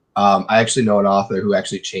said it. I actually know an author who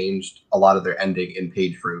actually changed a lot of their ending in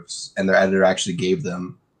page proofs, and their editor actually gave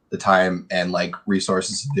them the time and like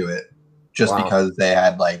resources to do it, just because they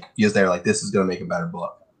had they're like, this is going to make a better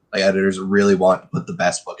book. Like, editors really want to put the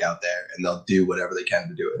best book out there, and they'll do whatever they can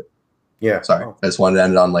to do it. Yeah. Sorry, I just wanted to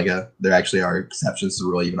end it on there actually are exceptions to the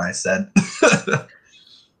rule, even I said.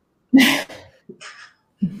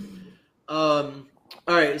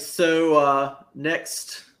 All right, so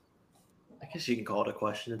next, I guess you can call it a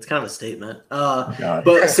question. It's kind of a statement.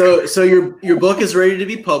 But so your book is ready to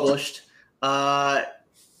be published.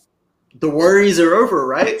 The worries are over,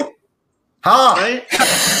 right? Right?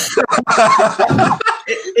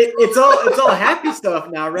 It's all happy stuff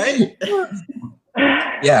now, right?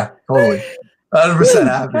 Yeah, totally. 100%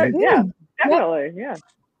 happy. Yeah, definitely. Yeah.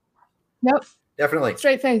 Yep. Definitely.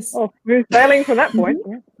 Straight face. Oh, smooth sailing from that point.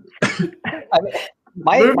 I mean,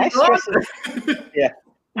 my stresses,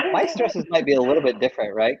 my stresses might be a little bit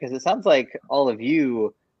different, right? Because it sounds like all of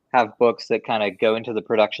you have books that kind of go into the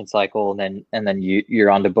production cycle, and then you're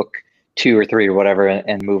on to book 2 or 3 or whatever,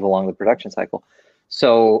 and move along the production cycle.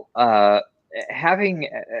 So having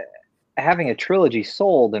a trilogy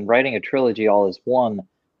sold and writing a trilogy all as one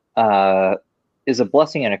is a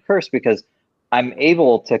blessing and a curse, because I'm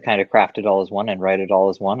able to kind of craft it all as one and write it all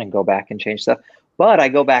as one and go back and change stuff. But I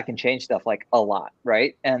go back and change stuff like a lot,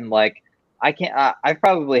 right? And like I've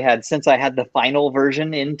probably had, since I had the final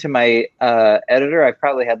version into my editor, I've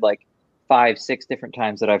probably had like 5-6 different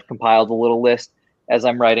times that I've compiled a little list as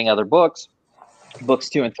I'm writing other books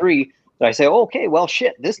 2 and 3, that I say, oh, okay, well,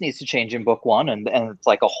 shit, this needs to change in book 1, and it's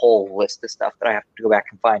like a whole list of stuff that I have to go back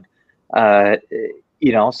and find.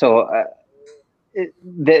 You know, so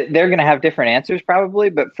they're going to have different answers probably,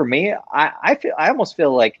 but for me, I almost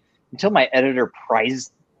feel like until my editor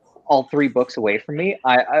pries all 3 books away from me,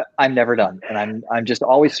 I'm never done, and I'm just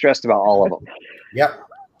always stressed about all of them. Yep.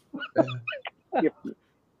 Yep.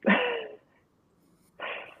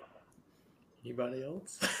 Anybody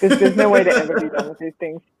else? There's no way to ever be done with these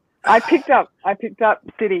things. I picked up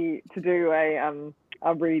City to do a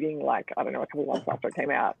reading, like, I don't know, a couple of months after it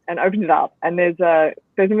came out, and opened it up, and there's a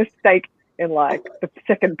mistake in like the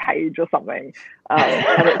second page or something.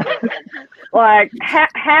 And it's like,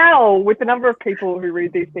 how with the number of people who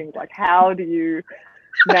read these things, like, how do you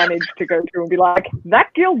manage to go through and be like,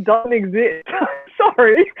 that guild doesn't exist?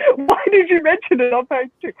 Sorry, why did you mention it on page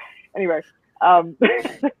 2? Anyway,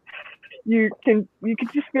 you can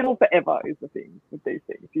just fiddle forever is the thing with these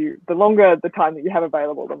things. The longer the time that you have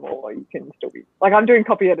available, the more you can still be, like, I'm doing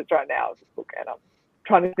copy edits right now of this book, and I'm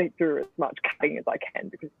trying to sneak through as much cutting as I can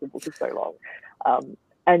because the book is so long.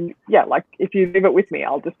 And yeah, like, if you leave it with me,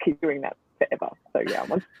 I'll just keep doing that forever. So yeah,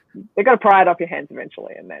 once they've got to pry it off your hands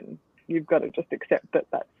eventually, and then you've got to just accept that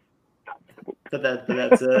that's the book. But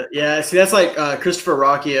that's it. Yeah, see, that's like Christopher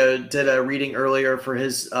Rocchio did a reading earlier for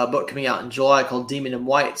his book coming out in July called Demon in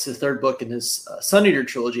White. It's the 3rd book in his Sun Eater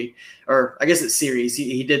trilogy, or I guess it's series.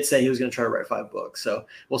 He did say he was going to try to write 5 books, so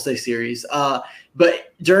we'll say series.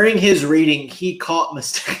 But during his reading, he caught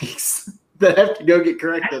mistakes that have to go get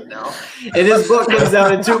corrected now, and his book comes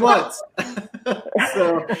out in 2 months.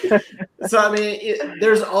 so I mean,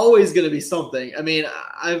 there's always going to be something. I mean,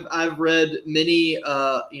 I've read many,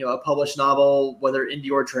 a published novel, whether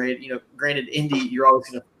indie or trade. Granted, indie, you're always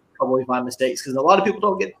going to probably find mistakes because a lot of people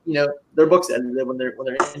don't get their books edited when they're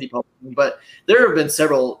indie publishing. But there have been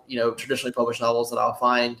several traditionally published novels that I'll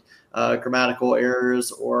find grammatical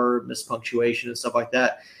errors or mispunctuation and stuff like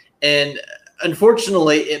that. And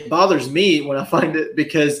unfortunately, it bothers me when I find it,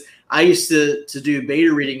 because I used to do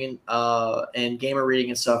beta reading and gamer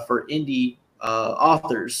reading and stuff for indie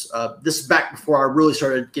authors. This is back before I really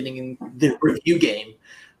started getting in the review game.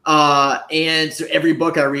 And so every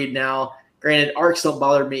book I read now, granted, arcs don't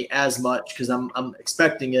bother me as much because I'm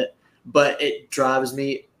expecting it, but it drives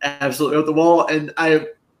me absolutely up the wall. And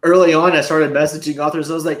early on, I started messaging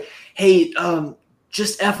authors. I was like, hey,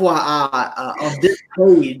 just FYI, on this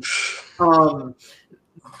page,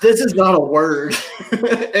 this is not a word.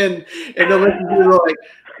 and the listeners were like,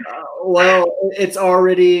 well, it's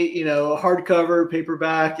already, hardcover,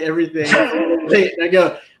 paperback, everything. And I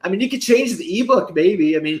go, I mean, you could change the ebook,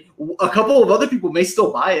 maybe. I mean, a couple of other people may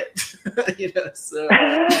still buy it. So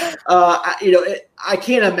I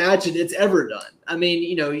can't imagine it's ever done. I mean,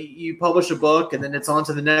 you publish a book and then it's on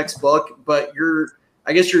to the next book, but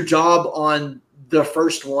I guess your job on the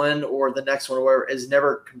first one or the next one or whatever is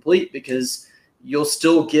never complete, because you'll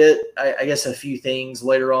still get, I guess, a few things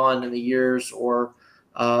later on in the years, or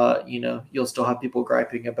you'll still have people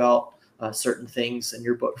griping about certain things in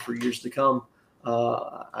your book for years to come.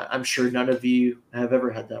 I'm sure none of you have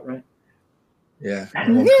ever had that, right? Yeah,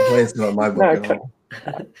 no complaints about my book at all.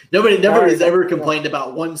 Nobody has ever complained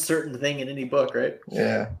about one certain thing in any book, right?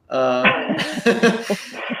 Yeah.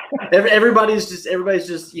 Everybody's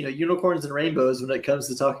just unicorns and rainbows when it comes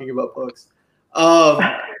to talking about books.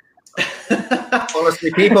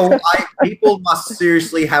 Honestly, people must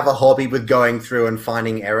seriously have a hobby with going through and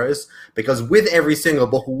finding errors, because with every single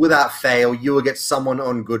book, without fail, you will get someone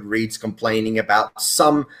on Goodreads complaining about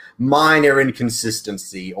some minor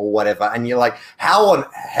inconsistency or whatever, and you're like, how on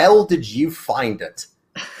hell did you find it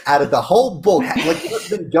out of the whole book? Like, you've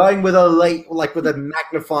been going with a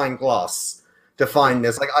magnifying glass to find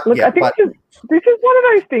this. I think this is one of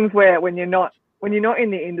those things where when you're not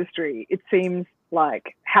in the industry, it seems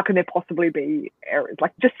like, how can there possibly be errors?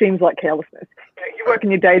 Like, it just seems like carelessness. You work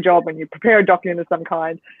in your day job and you prepare a document of some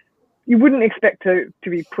kind, you wouldn't expect to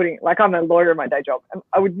be putting, like, I'm a lawyer in my day job, and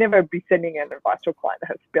I would never be sending an advice to a client that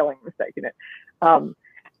has a spelling mistake in it. And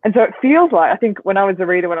so it feels like, I think when I was a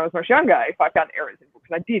reader when I was much younger, if I found errors in books,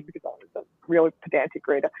 and I did because I was a really pedantic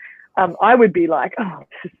reader, I would be like, oh,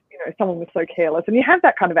 someone was so careless. And you have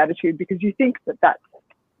that kind of attitude because you think that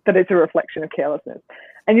it's a reflection of carelessness.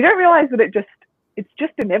 And you don't realize that it's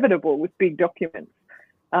just inevitable with big documents,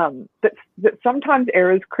 that sometimes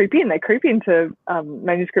errors creep in. They creep into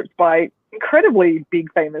manuscripts by incredibly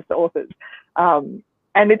big, famous authors. And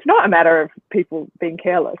it's not a matter of people being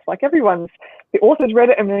careless. Like, the author's read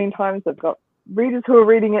it a million times. They've got readers who are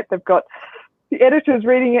reading it. They've got the editors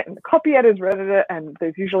reading it, and the copy editors read it. And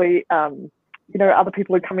there's usually, other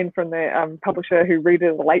people who come in from the publisher who read it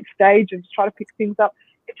at a late stage and try to pick things up.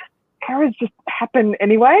 Errors just happen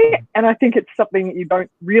anyway, and I think it's something that you don't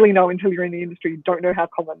really know until you're in the industry. You don't know how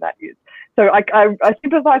common that is. So I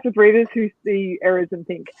sympathise with readers who see errors and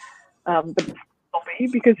think that it's sloppy,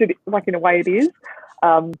 because in a way it is.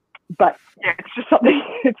 But yeah, it's just something.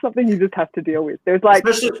 It's something you just have to deal with. There's like,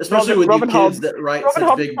 especially with Robin kids that write Robin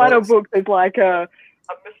such big final books. book. There's like a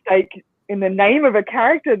mistake in the name of a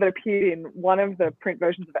character that appeared in one of the print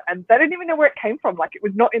versions of it, and they didn't even know where it came from. Like, it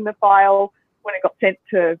was not in the file when it got sent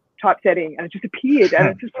to typesetting, and it just appeared. And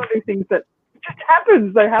it's just one of those things that just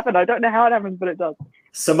happens. They happen. I don't know how it happens, but it does.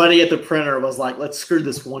 Somebody at the printer was like, let's screw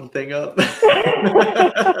this one thing up. It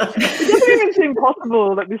doesn't even seem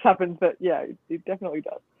possible that this happens, but yeah, it definitely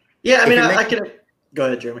does. Yeah, I mean, I can. Go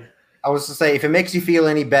ahead, Jeremy. I was to say, if it makes you feel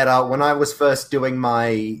any better, when I was first getting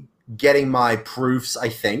my proofs, I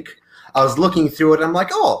think, I was looking through it, and I'm like,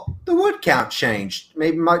 oh, the word count changed.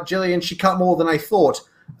 Maybe Jillian, she cut more than I thought.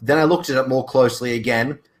 Then I looked at it more closely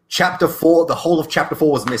again. Chapter 4, the whole of chapter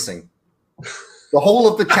 4 was missing. The whole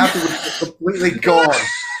of the chapter was completely gone.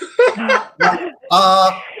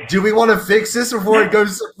 Do we want to fix this before it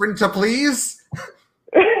goes to printer, please?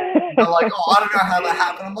 They're like, oh, I don't know how that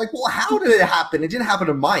happened. I'm like, well, how did it happen? It didn't happen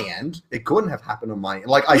on my end. It couldn't have happened on my end.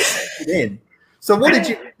 Like, I sent it in. So what did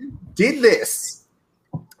you did this?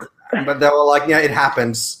 But they were like, yeah, it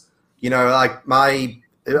happens. Like my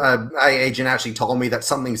agent actually told me that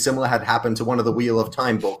something similar had happened to one of the Wheel of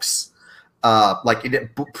Time books.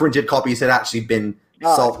 Printed copies had actually been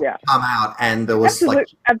come out, and there was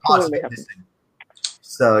absolutely missing.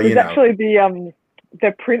 So there's actually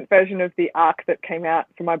the print version of the ARC that came out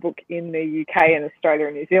for my book in the UK and Australia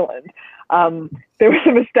and New Zealand. There was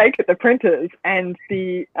a mistake at the printers, and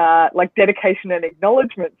the dedication and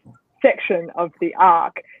acknowledgement section of the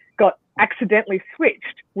ARC got accidentally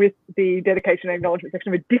switched with the dedication and acknowledgement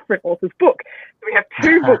section of a different author's book. So we have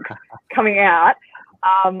two books coming out.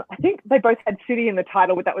 I think they both had city in the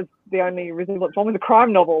title, but that was the only resemblance. One was a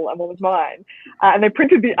crime novel and one was mine. And they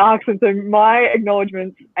printed the ARCs, and so my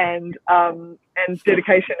acknowledgements and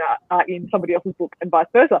dedication are in somebody else's book and vice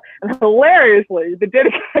versa. And hilariously, the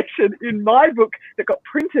dedication in my book that got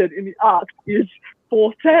printed in the ARC is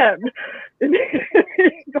for Sam. So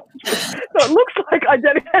it looks like I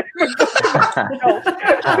dedicated myself.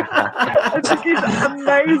 I think it's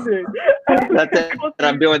amazing. That's it.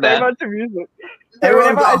 I'm doing that. Much amusement.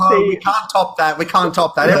 Everyone go whenever I home. see- We can't top that. We can't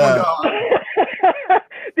top that. Everyone go home.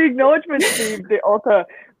 The acknowledgement, Steve, the author,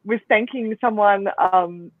 was thanking someone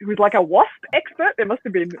who was like a wasp expert. There must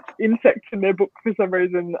have been insects in their book for some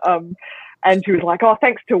reason. And she was like, oh,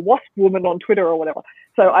 thanks to Wasp Woman on Twitter or whatever.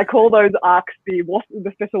 So I call those arcs the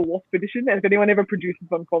special wasp edition. And if anyone ever produces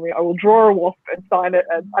one for me, I will draw a wasp and sign it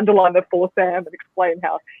and underline the for Sam and explain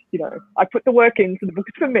how, I put the work in, so the book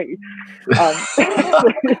is for me. You've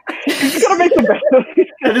got to make the best of it.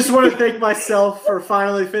 I just want to thank myself for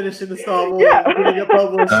finally finishing this novel Yeah. and getting it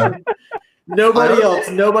published.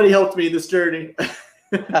 Nobody helped me in this journey.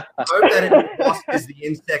 I hope that WASP is the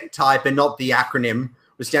insect type and not the acronym,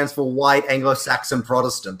 which stands for White Anglo-Saxon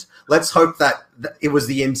Protestant. Let's hope that it was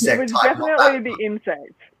the insect It was type. not definitely that. the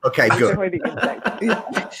insect. Okay, good. Definitely the insect.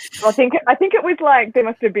 I think it was like there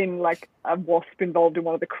must have been like a wasp involved in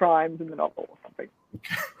one of the crimes in the novel or something.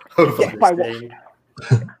 Hopefully. By wasp.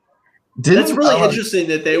 That's really interesting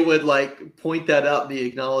that they would like point that out in the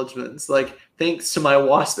acknowledgments. Like, thanks to my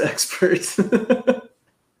wasp experts.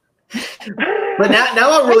 But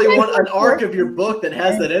now I really want an arc of your book that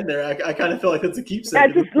has that in there. I kind of feel like that's a keepsake. Yeah,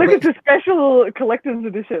 just look at the special collector's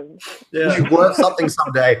edition. Yeah. It'll be worth something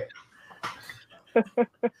someday.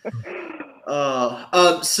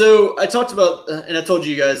 So I talked about, and I told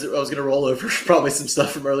you guys that I was going to roll over probably some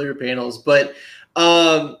stuff from earlier panels, but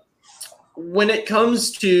when it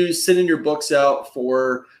comes to sending your books out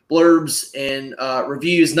for blurbs and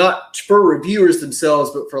reviews, not for reviewers themselves,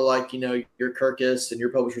 but for like, your Kirkus and your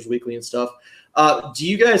Publishers Weekly and stuff, do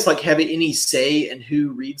you guys like have any say in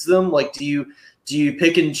who reads them? Like, do you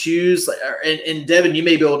pick and choose? And Devin, you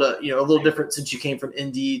may be able to, a little different since you came from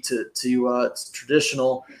indie to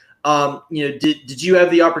traditional. Did you have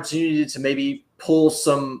the opportunity to maybe pull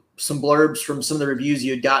some blurbs from some of the reviews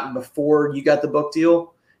you had gotten before you got the book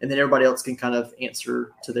deal, and then everybody else can kind of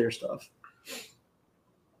answer to their stuff?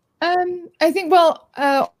 I think,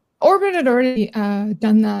 Orbit had already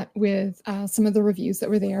done that with some of the reviews that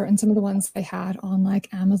were there and some of the ones they had on like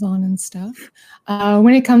Amazon and stuff.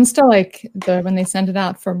 When it comes to like when they send it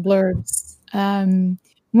out for blurbs,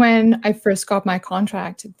 when I first got my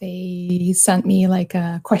contract, they sent me like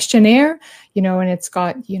a questionnaire, and it's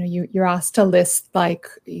got, you're asked to list like,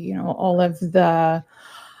 all of the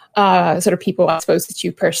sort of people, I suppose, that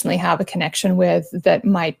you personally have a connection with that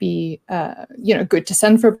might be, good to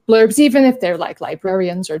send for blurbs, even if they're like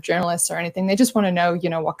librarians or journalists or anything. They just want to know,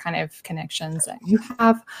 what kind of connections that you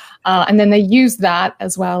have. And then they use that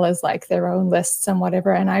as well as like their own lists and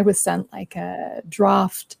whatever. And I was sent like a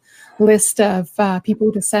draft list of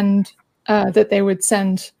people to send, that they would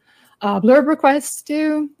send blurb requests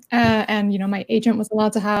to. And my agent was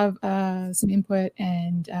allowed to have some input,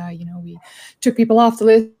 and we took people off the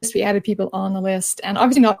list, we added people on the list, and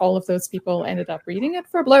obviously not all of those people ended up reading it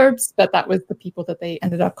for blurbs, but that was the people that they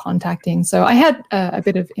ended up contacting. So I had a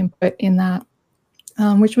bit of input in that,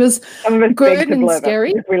 which was good and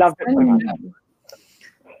scary. We loved it so much.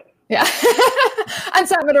 Yeah, and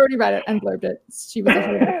Sam had already read it and blurbed it. She was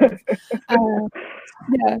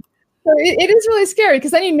yeah. So it is really scary because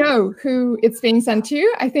then you know who it's being sent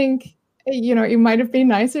to. I think, it might have been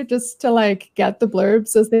nicer just to like get the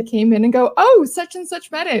blurbs as they came in and go, oh, such and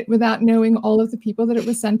such read it, without knowing all of the people that it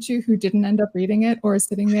was sent to who didn't end up reading it, or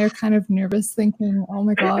sitting there kind of nervous thinking, oh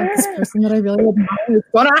my God, this person that I really admire is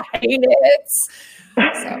going to hate it. So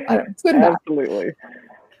I don't know, it's good enough. Absolutely.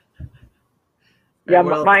 Yeah,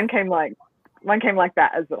 mine came like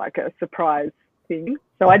that as like a surprise thing.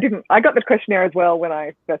 So I got the questionnaire as well when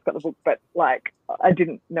I first got the book, but like I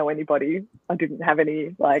didn't know anybody. I didn't have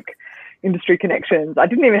any like industry connections. I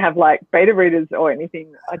didn't even have like beta readers or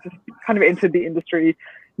anything. I just kind of entered the industry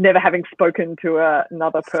never having spoken to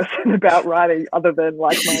another person about writing other than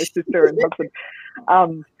like my sister and husband.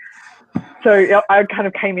 So I kind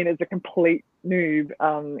of came in as a complete noob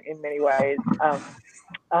in many ways,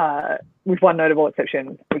 with one notable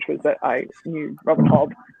exception, which was that I knew Robin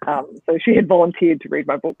Hobb. So she had volunteered to read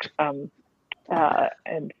my book and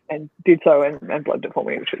did so and blurbed it for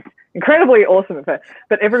me, which was incredibly awesome of her.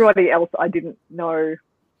 But everybody else, I didn't know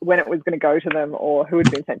when it was going to go to them or who it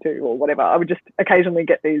had been sent to or whatever. I would just occasionally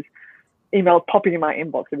get these emails popping in my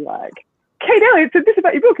inbox and be like, Kate Elliott said this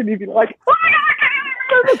about your book, and you'd be like, oh my God, I can't even read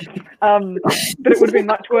my book. But it would have been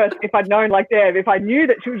much worse if I'd known, like Dev, if I knew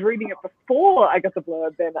that she was reading it before I got the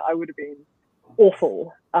blurb, then I would have been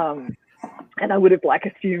awful. And I would have like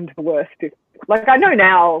assumed the worst. If, like, I know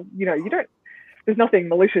now, there's nothing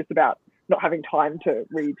malicious about not having time to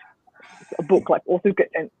read a book. Like authors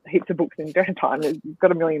get sent heaps of books in their time. You've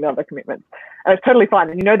got a million other commitments, and it's totally fine.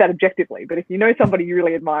 And you know that objectively. But if you know somebody you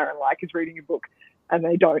really admire and like is reading your book, and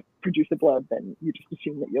they don't produce a blurb, then you just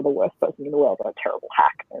assume that you're the worst person in the world and a terrible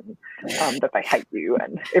hack, and that they hate you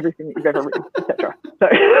and everything that you've ever written, etc. So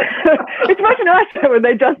it's much nicer when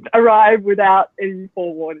they just arrive without any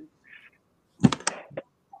forewarning.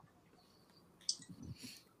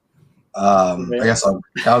 I guess I'll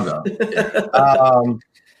go.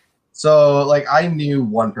 So like I knew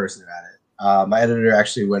one person who had it. My editor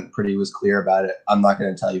actually was clear about it. I'm not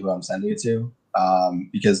going to tell you who I'm sending it to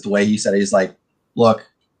because the way he said it, he's like, look,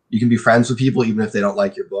 you can be friends with people even if they don't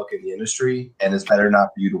like your book in the industry, and it's better not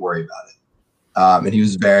for you to worry about it. And he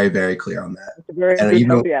was very, very clear on that. It's a very good,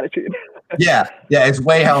 healthy attitude. yeah, it's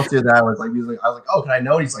way healthier than I was. Like, I was like, oh, can I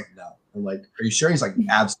know? And he's like, no. I'm like, are you sure? He's like,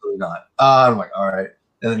 absolutely not. I'm like, all right.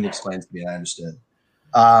 And then he explains to me, and I understood.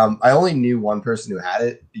 I only knew one person who had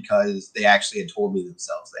it because they actually had told me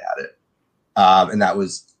themselves they had it, and that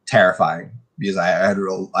was terrifying because I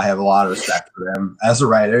have a lot of respect for them as a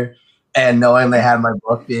writer. And knowing they had my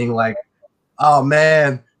book, being like, oh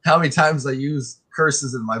man, how many times I use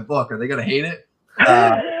curses in my book? Are they going to hate it?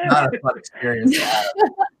 Not a fun experience to have.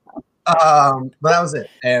 But that was it.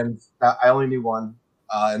 And I only knew one.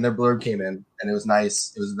 And their blurb came in, and it was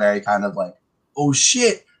nice. It was very kind of like, oh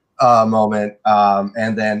shit moment.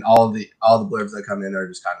 And then all the blurbs that come in are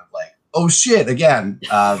just kind of like, oh shit, again.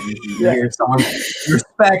 You hear someone you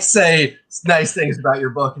respect say nice things about your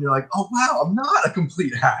book, and you're like, oh wow, I'm not a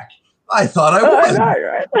complete hack. I thought I was.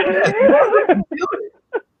 Right?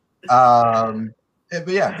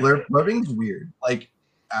 But yeah, blurbing is weird. Like,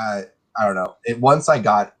 I don't know. Once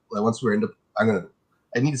we're into, I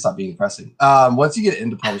need to stop being depressing. Once you get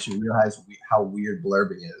into publishing, you realize how weird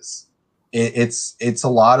blurbing is. It's a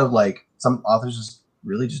lot of like, some authors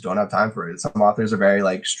just don't have time for it. Some authors are very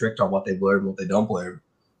like strict on what they blurb and what they don't blurb,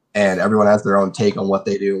 and everyone has their own take on what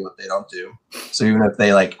they do and what they don't do. So even if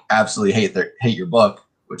they like absolutely hate your book,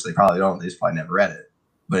 which they probably don't, they just probably never read it,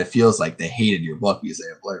 but it feels like they hated your book because they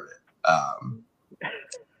have blurred it.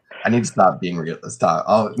 I need to stop being real this time.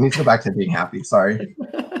 I need to go back to being happy. Sorry.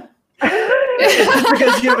 It's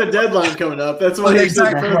because you have a deadline coming up. That's why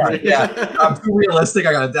exactly right. Yeah, I'm too realistic.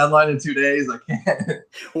 I got a deadline in 2 days. I can't.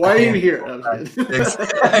 Why are you here?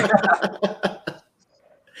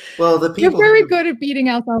 Well, the people. You're very good at beating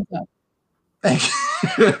ourselves up. Thank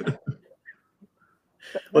you.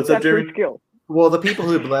 What's up, Jeremy? Skill. Well, the people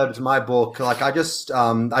who blurbed my book, like I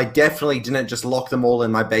definitely didn't just lock them all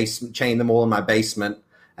in my basement, chain them all in my basement,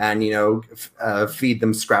 and feed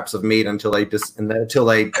them scraps of meat until they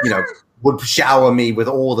would shower me with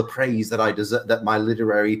all the praise that I deserve, that my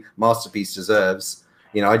literary masterpiece deserves.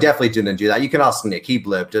 I definitely didn't do that. You can ask Nick; he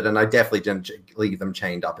blurbed it, and I definitely didn't leave them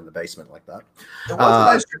chained up in the basement like that. It was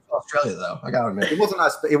a nice trip to Australia, though. I gotta admit, it was a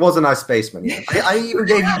nice. It was a nice basement. Yeah, I even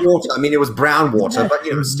gave you water. I mean, it was brown water, but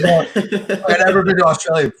still. I'd never been to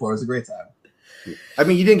Australia before. It was a great time. I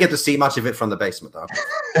mean, you didn't get to see much of it from the basement, though.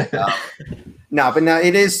 But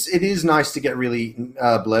it is nice to get really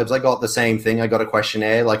blurbs. I got the same thing. I got a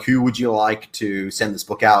questionnaire like, who would you like to send this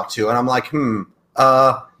book out to? And I'm like,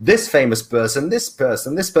 this famous person, this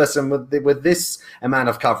person with this amount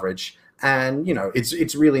of coverage. And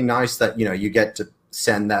it's really nice that you get to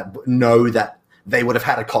send that, know that they would have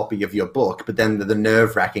had a copy of your book, but then the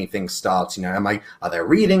nerve-wracking thing starts. Are they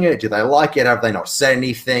reading it? Do they like it? Have they not said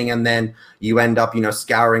anything? And then you end up,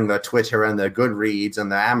 scouring their Twitter and their Goodreads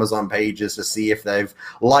and their Amazon pages to see if they've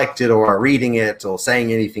liked it or are reading it or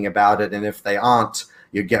saying anything about it. And if they aren't,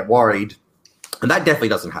 you get worried. And that definitely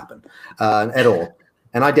doesn't happen at all.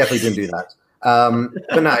 And I definitely didn't do that.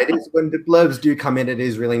 But no, it is, when the blurbs do come in, it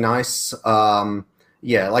is really nice.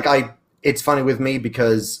 It's funny with me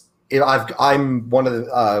because I'm one of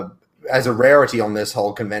the, as a rarity on this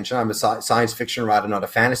whole convention, I'm a science fiction writer, not a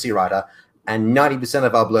fantasy writer. And 90%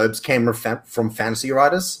 of our blurbs came from fantasy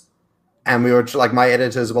writers. And we were like, my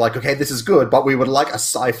editors were like, okay, this is good, but we would like a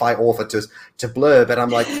sci-fi author to blurb. And I'm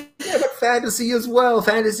like, yeah, but fantasy as well.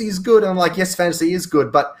 Fantasy is good. And I'm like, yes, fantasy is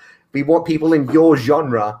good, but we want people in your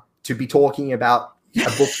genre to be talking about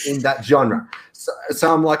a book in that genre.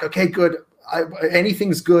 So I'm like, okay, good.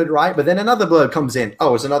 Anything's good, right? But then another blurb comes in.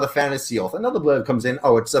 Oh, it's another fantasy author. Another blurb comes in.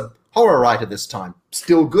 Oh, it's a horror writer this time.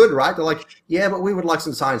 Still good, right? They're like, yeah, but we would like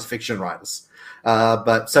some science fiction writers.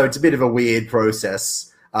 But so it's a bit of a weird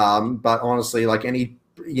process. But honestly, like any,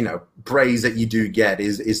 praise that you do get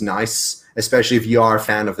is nice, especially if you are a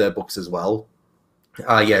fan of their books as well.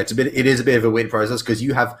 It is a bit of a weird process because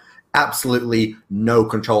you have absolutely no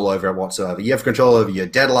control over it whatsoever. You have control over your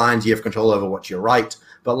deadlines. You have control over what you write.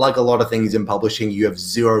 But like a lot of things in publishing, you have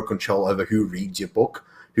zero control over who reads your book.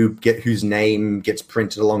 whose name gets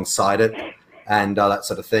printed alongside it, and that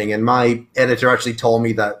sort of thing. And my editor actually told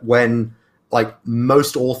me that when, like,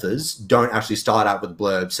 most authors don't actually start out with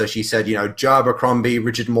blurbs. So she said, Joe Abercrombie,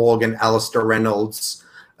 Richard Morgan, Alistair Reynolds,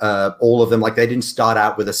 all of them, like, they didn't start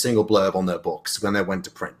out with a single blurb on their books when they went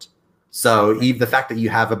to print. So even the fact that you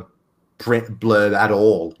have a print blurb at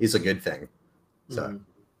all is a good thing. So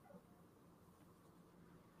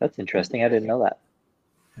that's interesting. I didn't know that.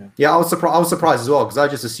 Yeah, I was surprised as well, because I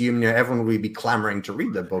just assumed everyone would be clamoring to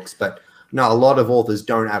read their books, but no, a lot of authors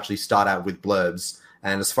don't actually start out with blurbs.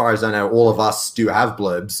 And as far as I know, all of us do have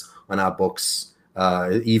blurbs on our books,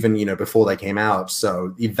 even before they came out.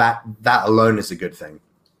 So that alone is a good thing.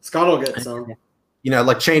 Scott will get some.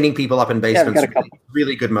 Like chaining people up in basements,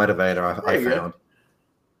 really good motivator. I found.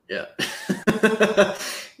 Yeah.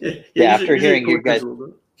 Yeah. After hearing you guys.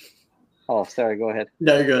 Oh, sorry. Go ahead.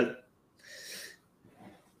 No, you're good.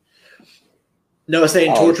 No,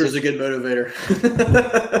 saying torture is a good motivator.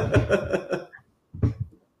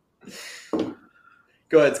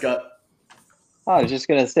 Go ahead, Scott. I was just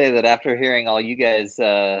going to say that after hearing all you guys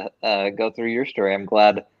go through your story, I'm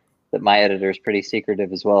glad that my editor is pretty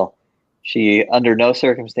secretive as well. She, under no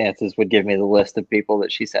circumstances, would give me the list of people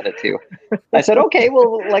that she sent it to. I said, okay,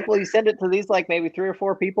 well, will you send it to these, like, maybe 3 or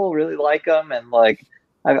 4 people really like them, and like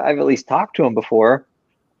I've at least talked to them before.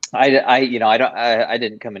 I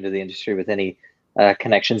didn't come into the industry with any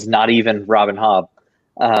connections, not even Robin Hobb.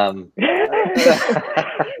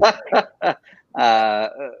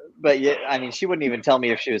 But yeah, I mean, she wouldn't even tell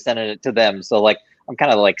me if she was sending it to them. So like, I'm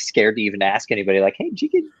kind of like scared to even ask anybody. Like, hey, did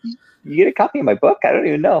you get a copy of my book? I don't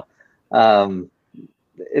even know.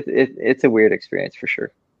 It's a weird experience for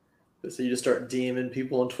sure. So you just start DMing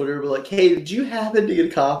people on Twitter, but like, hey, did you happen to get a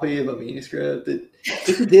copy of a manuscript?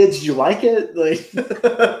 If you did you like it? Like,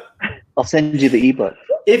 I'll send you the ebook.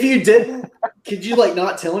 If you didn't, could you like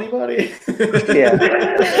not tell anybody? Yeah.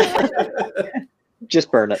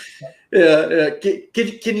 Just burn it. Yeah.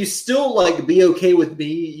 Can you still like be okay with me?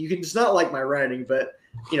 You can just not like my writing, but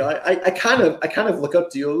I kind of look up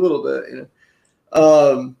to you a little bit.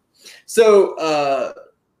 So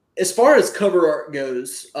as far as cover art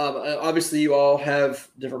goes, obviously you all have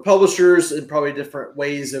different publishers and probably different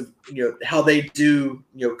ways of how they do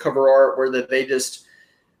cover art, where that they just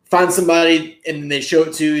find somebody and they show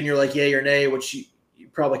it to you and you're like yay or nay, which you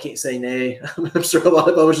probably can't say nay. I'm sure a lot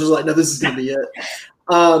of publishers are like, no, this is going to be it.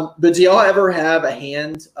 But do y'all ever have a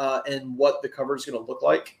hand in what the cover is going to look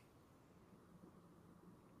like?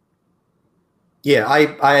 Yeah,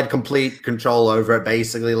 I had complete control over it.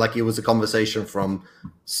 Basically, like, it was a conversation from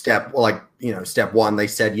step one. They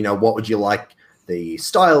said, what would you like the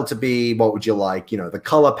style to be? What would you like, the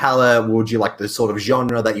color palette? What would you like the sort of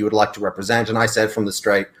genre that you would like to represent? And I said from the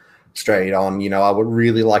straight on, I would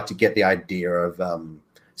really like to get the idea of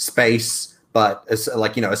space, but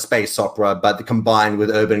like, a space opera, but combined with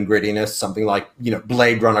urban grittiness, something like,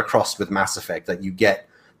 Blade Runner crossed with Mass Effect, that you get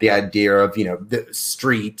the idea of, the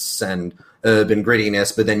streets and urban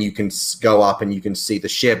grittiness, but then you can go up and you can see the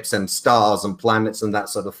ships and stars and planets and that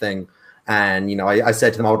sort of thing. And, I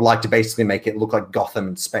said to them, I would like to basically make it look like Gotham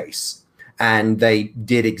in space. And they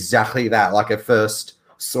did exactly that. Like, at first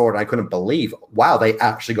saw it, I couldn't believe, wow, they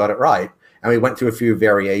actually got it right. And we went through a few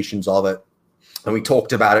variations of it. And we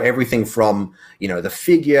talked about it, everything from, the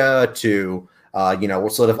figure to,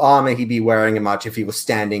 what sort of armor he'd be wearing, and much if he was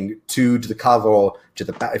standing to the cover or to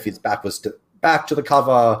the back, if his back was back to the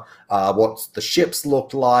cover, what the ships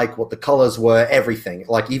looked like, what the colors were, everything,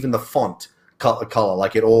 like even the font color,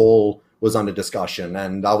 like it all was under discussion.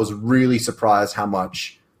 And I was really surprised how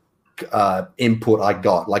much input I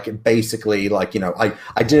got. Like, it basically, like, I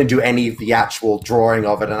didn't do any of the actual drawing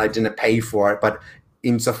of it and I didn't pay for it, but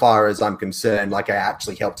insofar as I'm concerned, like, I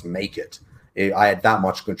actually helped make it. I had that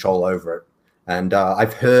much control over it. And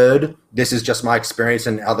I've heard, this is just my experience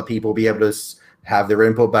and other people will be able to have their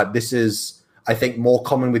input, but this is, I think, more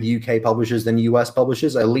common with UK publishers than US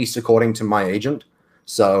publishers, at least according to my agent.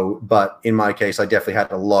 So, but in my case, I definitely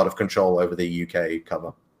had a lot of control over the UK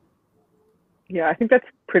cover. Yeah, I think that's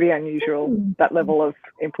pretty unusual, that level of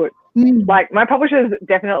input. Like, my publishers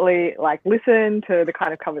definitely like listen to the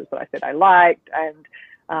kind of covers that I said I liked, and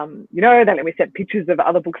they let me send pictures of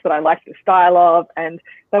other books that I liked the style of, and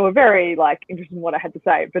they were very like interested in what I had to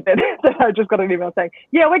say. But then I just got an email saying,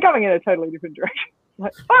 yeah, we're going in a totally different direction. I'm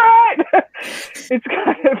like, all right. It's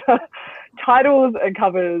kind of titles and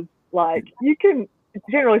covers, like, you can,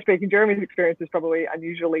 generally speaking, Jeremy's experience is probably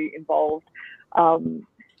unusually involved.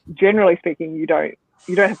 Generally speaking, you don't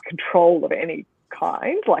have control of any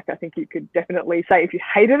kind. Like, I think you could definitely say if you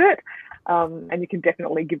hated it, and you can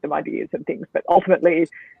definitely give them ideas and things, but ultimately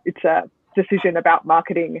it's decision about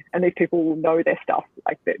marketing, and these people know their stuff.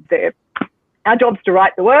 Like our job's to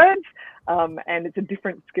write the words, and it's a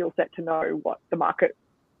different skill set to know what the market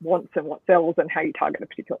wants and what sells and how you target a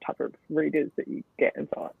particular type of readers that you get and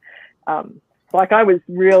so on. Like I was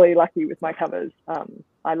really lucky with my covers.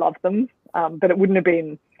 I love them, but it wouldn't have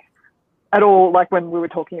been at all like when we were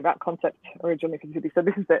talking about concept originally for the city. So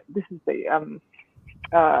this is the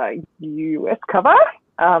US cover,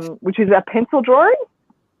 which is a pencil drawing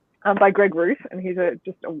by Greg Ruth, and he's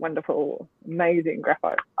just a wonderful, amazing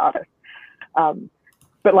graphite artist.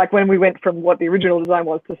 But like when we went from what the original design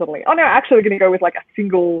was to suddenly, oh no, actually we're going to go with like a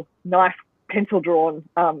single knife pencil drawn.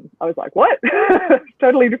 I was like, what?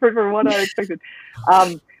 Totally different from what I expected.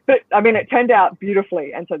 But I mean, it turned out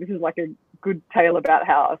beautifully, and so this is like a good tale about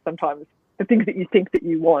how sometimes the things that you think that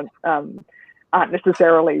you want aren't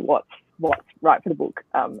necessarily what's right for the book,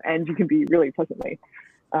 and you can be really pleasantly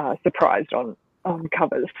surprised on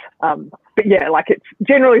covers. But yeah, like it's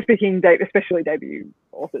generally speaking, especially debut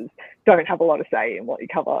authors don't have a lot of say in what your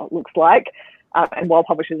cover looks like. And while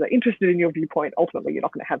publishers are interested in your viewpoint, ultimately you're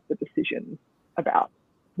not going to have the decision about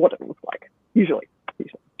what it looks like. Usually.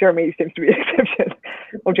 Jeremy seems to be an exception.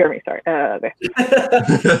 Or Jeremy, sorry. There.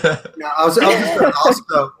 No, I was just going to ask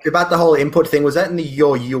though about the whole input thing. Was that in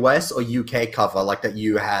your US or UK cover, like that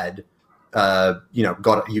you had? Got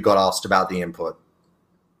asked about the input.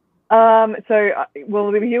 Well,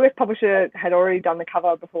 the US publisher had already done the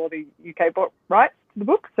cover before the UK bought rights to the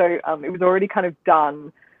book, so it was already kind of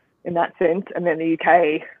done in that sense. And then the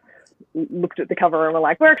UK looked at the cover and were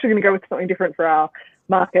like, we're actually going to go with something different for our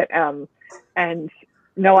market. And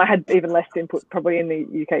no, I had even less input probably in the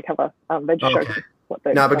UK cover. They just showed me what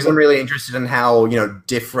they. No, because I'm really interested in how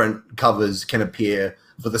different covers can appear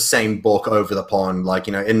for the same book over the pond. Like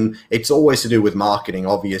and it's always to do with marketing,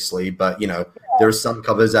 obviously. But there are some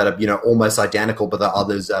covers that are almost identical, but there are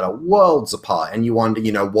others that are worlds apart, and you wonder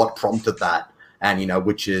what prompted that, and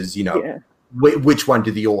which is which one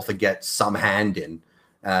did the author get some hand in,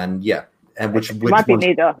 and which might be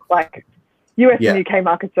neither. Like US and UK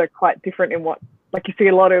markets are quite different in what. Like you see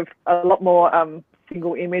a lot more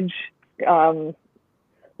single image,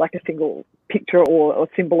 like a single picture or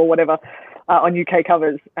symbol or whatever on UK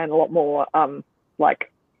covers, and a lot more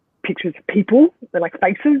like pictures of people, they're like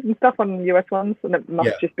faces and stuff on US ones, and it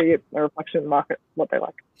must just be a reflection of the market, what they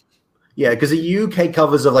like. Yeah, because the UK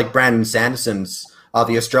covers of like Brandon Sanderson's are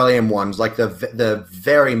the Australian ones, like the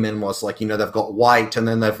very minimalist, like they've got white and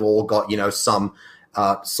then they've all got some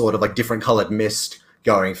sort of like different colored mist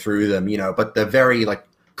going through them, but they're very like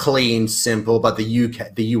clean, simple. But the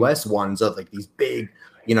US ones are like these big,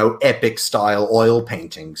 epic style oil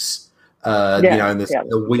paintings, and this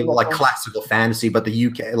like classical fantasy. But the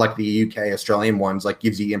UK Australian ones like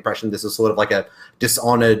gives you the impression this is sort of like a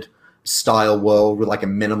Dishonored style world with like a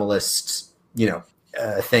minimalist,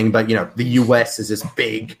 thing. But the US is this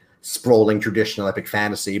big, sprawling, traditional epic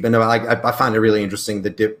fantasy. But no, I find it really interesting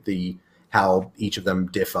the how each of them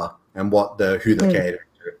differ. And who they're catering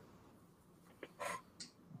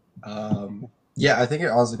to. I think it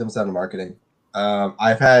honestly comes down to marketing.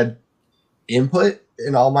 I've had input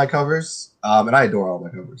in all my covers, and I adore all my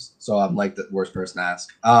covers, so I'm like the worst person to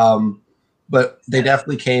ask. But they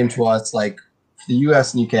definitely came to us like the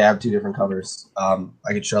US and UK have two different covers. I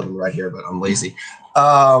could show them right here, but I'm lazy.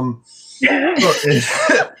 For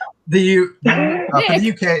the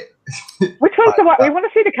UK. Which one's the white? We want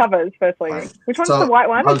to see the covers firstly. Which one's the white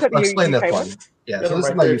one? I'll explain this one. Yeah, so this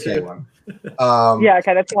is my UK one.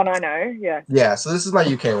 Okay, that's the one I know. Yeah, so this is my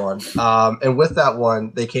UK one. And with that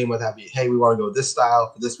one, they came with hey, we want to go with this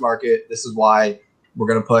style for this market. This is why we're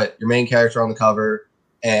going to put your main character on the cover,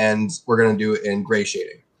 and we're going to do it in gray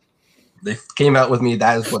shading. They came out with me.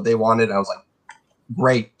 That is what they wanted. I was like,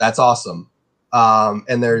 great, that's awesome.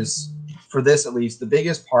 And for this at least, the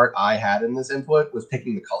biggest part I had in this input was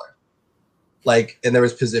picking the color. And there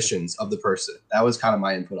was positions of the person. That was kind of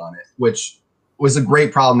my input on it, which was a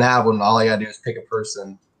great problem to have when all I got to do is pick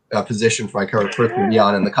a position for my person to be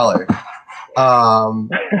on in the color.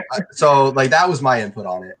 So that was my input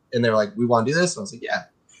on it. And they're like, we want to do this? And I was like, yeah.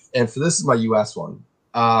 And for this is my US one.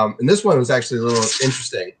 And this one was actually a little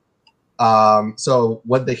interesting. So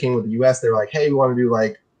what they came with the US, they were like, hey, we want to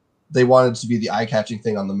do they wanted to be the eye-catching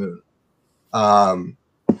thing on the moon.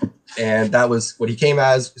 And that was what he came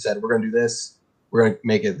as. He said, we're going to do this. We're going to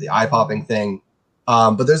make it the eye-popping thing.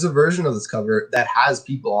 But there's a version of this cover that has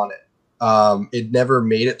people on it. It never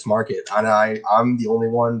made it to market. And I'm the only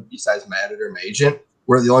one, besides my editor and my agent,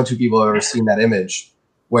 we're the only two people who have ever seen that image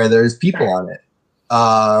where there's people on it.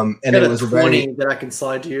 And it was a 20 that I can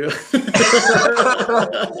slide to you.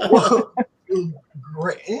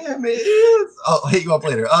 Graham is. I'll hit you up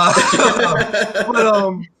later.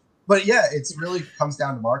 But yeah, it's really comes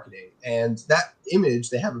down to marketing, and that image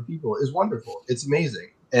they have of people is wonderful. It's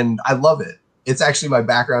amazing, and I love it. It's actually my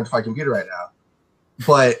background to my computer right now.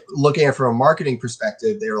 But looking at it from a marketing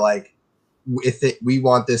perspective, they were like, we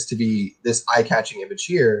want this to be this eye-catching image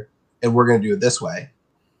here, and we're going to do it this way.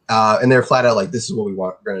 And they're flat out like, this is what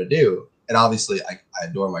we're going to do. And obviously, I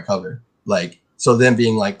adore my cover. Like, so them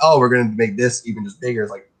being like, oh, we're going to make this even just bigger.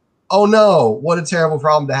 It's like, oh no, what a terrible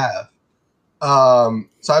problem to have.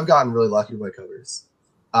 So I've gotten really lucky with my covers.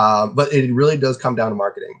 But it really does come down to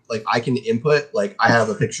marketing. Like, I can input, like, I have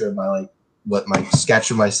a picture of my, what my sketch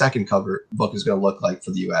of my second cover book is going to look like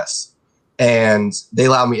for the US. And they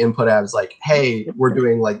allow me input. I was like, hey, we're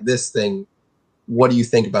doing like this thing. What do you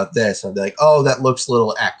think about this? And I'll be like, oh, that looks a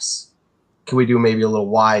little X. Can we do maybe a little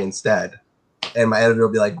Y instead? And my editor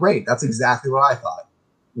will be like, great, that's exactly what I thought.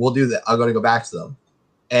 We'll do that. I'm going to go back to them.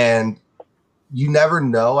 And you never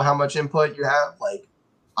know how much input you have. Like,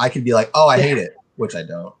 I could be like, oh, I hate it, which I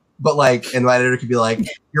don't. But like, and my editor could be like,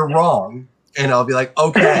 you're wrong. And I'll be like,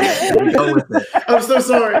 okay, go with it. I'm so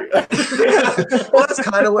sorry. Well, that's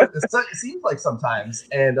kind of what it seems like sometimes.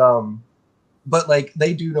 And but like,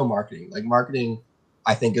 they do know marketing. Like, marketing,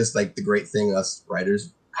 I think, is like the great thing us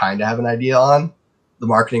writers kind of have an idea on. The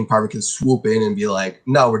marketing department can swoop in and be like,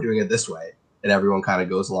 no, we're doing it this way, and everyone kind of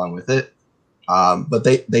goes along with it. But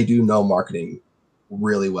they do know marketing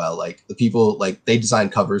really well. Like, the people, like, they design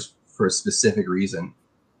covers for a specific reason.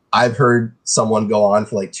 I've heard someone go on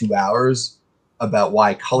for like 2 hours about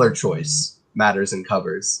why color choice matters in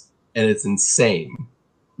covers, and it's insane.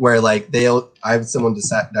 Where like I have someone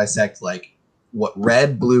dissect like what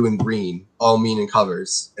red, blue, and green all mean in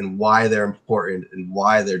covers, and why they're important and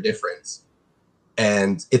why they're different.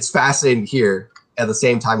 And it's fascinating to hear. At the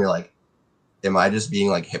same time, you're like, am I just being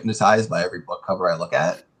like hypnotized by every book cover I look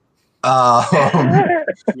at?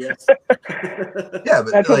 Yes. Yeah,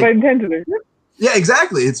 but That's what they intend to do. yeah,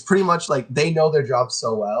 exactly. It's pretty much like they know their job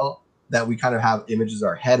so well that we kind of have images in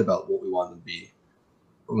our head about what we want them to be.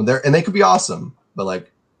 And they could be awesome, but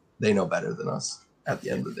like, they know better than us at the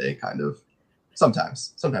end of the day, kind of.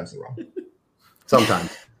 Sometimes they're wrong.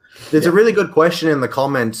 Sometimes. There's a really good question in the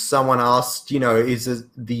comments. Someone asked, is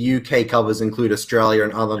the UK covers include Australia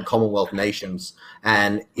and other Commonwealth nations?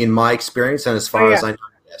 And in my experience, and as far as I know,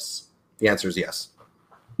 yes. The answer is yes.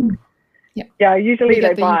 Yeah, usually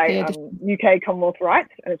they the buy UK UK Commonwealth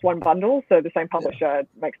rights, and it's one bundle, so the same publisher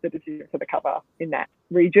makes the decision for the cover in that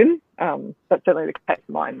region. That's certainly the case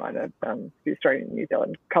for mine. Mine are the Australian and New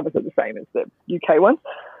Zealand covers are the same as the UK ones.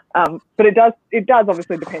 But it does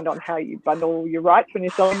obviously depend on how you bundle your rights when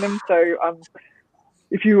you're selling them. So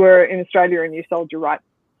if you were in Australia and you sold your rights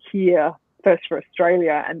here first for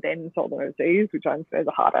Australia and then sold them overseas, which I understand is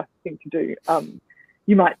a harder thing to do,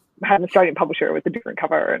 you might have an Australian publisher with a different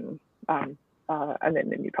cover, and then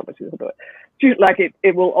the new publishers will do it. Like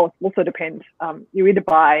it will also depend. You either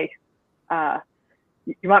buy,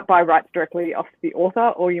 you might buy rights directly off the author,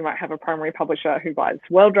 or you might have a primary publisher who buys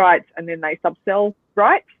world rights and then they subsell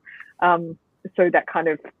rights. So that kind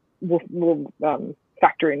of will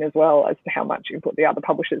factor in as well as to how much input the other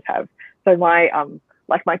publishers have. So my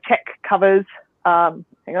like my Czech covers. Hang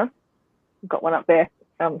on, I've got one up there.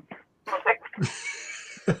 One sec.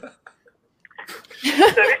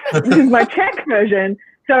 So this is my Czech version.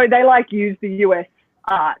 So they use the US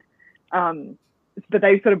art, but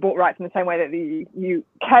they sort of bought rights in the same way that the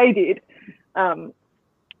UK did.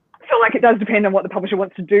 So like, it does depend on what the publisher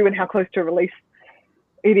wants to do and how close to release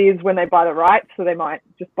it is when they buy the rights. So they might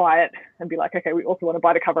just buy it and be like, okay, we also want to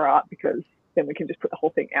buy the cover art because then we can just put the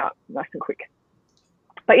whole thing out nice and quick.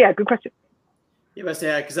 But yeah, good question. Yeah,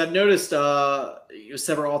 because I've noticed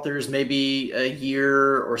several authors, maybe a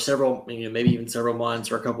year or several, maybe even several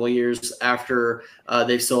months or a couple of years after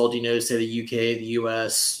they've sold, say the UK, the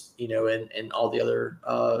US, and all the other,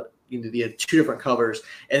 the two different covers,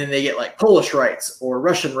 and then they get like Polish rights or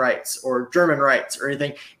Russian rights or German rights or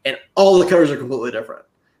anything, and all the covers are completely different.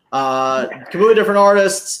 Completely different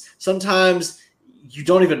artists. Sometimes you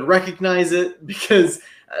don't even recognize it because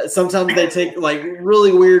sometimes they take like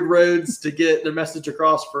really weird roads to get their message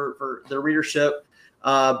across for their readership.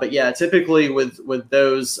 But yeah, typically with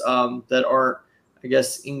those that aren't, I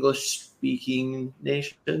guess, English speaking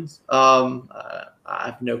nations, I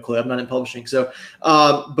have no clue. I'm not in publishing. So,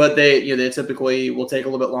 but they typically will take a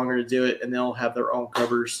little bit longer to do it, and they'll have their own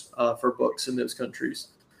covers for books in those countries.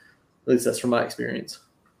 At least that's from my experience.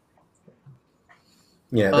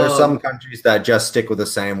 Yeah, there's some countries that just stick with the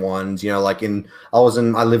same ones. Like I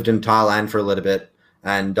lived in Thailand for a little bit,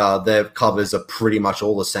 and their covers are pretty much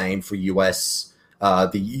all the same for US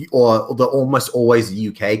the almost always the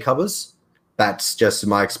UK covers. That's just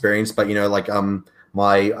my experience. But like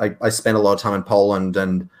I spent a lot of time in Poland,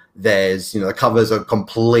 and there's the covers are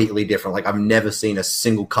completely different. Like I've never seen a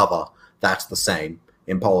single cover that's the same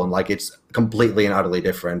in Poland. Like it's completely and utterly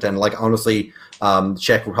different. And like honestly,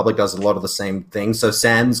 Czech Republic does a lot of the same things. So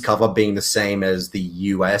Sam's cover being the same as the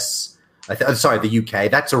US, the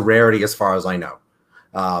UK. That's a rarity as far as I know.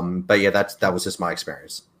 But yeah, that was just my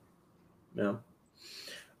experience. Yeah.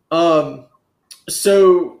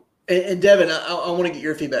 So, and Devin, I want to get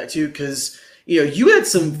your feedback too, because you had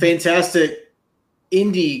some fantastic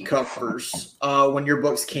indie covers when your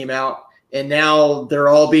books came out, and now they're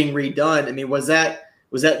all being redone. I mean, was that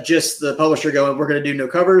just the publisher going, we're going to do no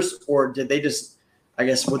covers, or did they just, I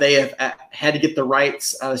guess, would they have had to get the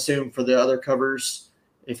rights, I assume, for the other covers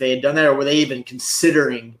if they had done that, or were they even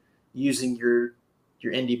considering using your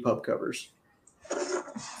indie pub covers?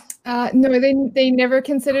 No, they never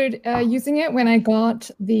considered using it. When I got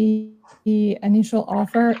the initial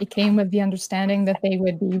offer, it came with the understanding that they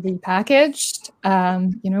would be repackaged,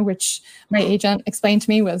 which my agent explained to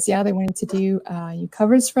me was, they wanted to do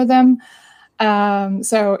covers for them.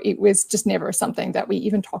 So it was just never something that we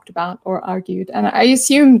even talked about or argued. And I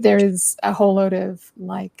assume there is a whole load of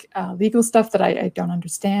legal stuff that I don't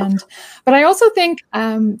understand. But I also think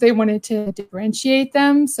they wanted to differentiate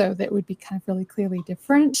them so that it would be kind of really clearly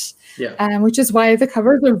different. Yeah. Which is why the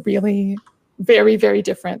covers are really very, very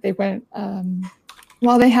different. They went,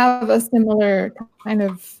 while they have a similar kind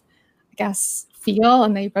of, I guess, feel,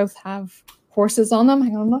 and they both have horses on them.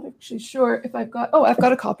 Hang on, I'm not actually sure if I've got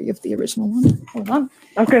a copy of the original one. Hold on.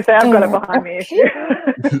 I was going to say, I've got it behind me.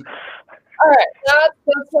 All right,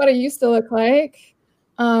 that's what it used to look like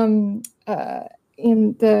in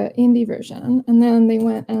the indie version. And then they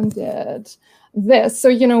went and did this. So,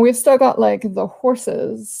 we've still got the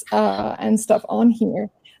horses and stuff on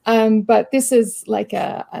here. But this is like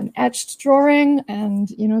an etched drawing, and,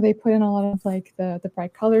 they put in a lot of the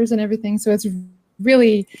bright colors and everything. So it's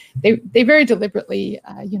really, they very deliberately,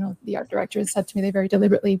 the art director said to me, they very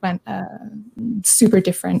deliberately went super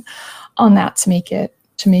different on that to make it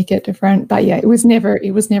different. But yeah, it was never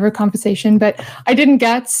a conversation. But I didn't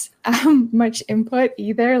get much input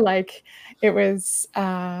either. It was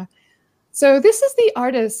so this is the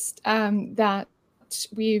artist that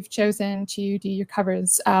we've chosen to do your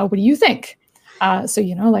covers. What do you think? So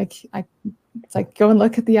it's go and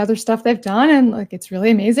look at the other stuff they've done, and it's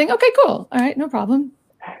really amazing. Okay, cool. All right, no problem.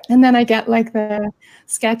 And then I get the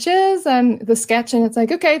sketches and the sketch, and it's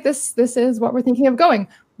okay, this is what we're thinking of going.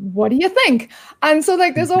 What do you think? And so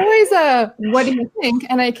there's always a what do you think,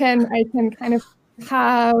 and I can kind of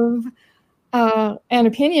have an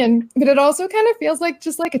opinion, but it also kind of feels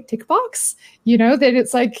just like a tick box, that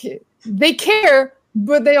it's they care,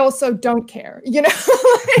 but they also don't care,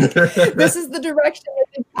 this is the direction that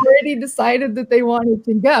they've already decided that they wanted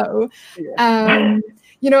to go. And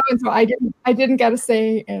so I didn't get a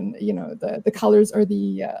say in, the colors or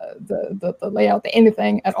the layout,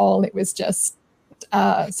 anything at all. It was just,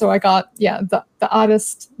 so I got, the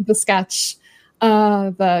artist, the sketch,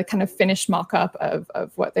 the kind of finished mock-up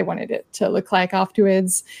of what they wanted it to look like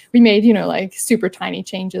afterwards. We made, super tiny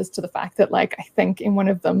changes to the fact that, I think in one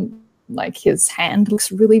of them, his hand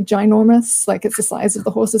looks really ginormous, it's the size of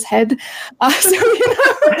the horse's head. So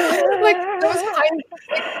those kind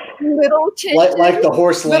of little changes, like the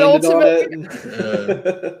horse landed on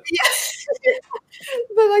it. Yeah.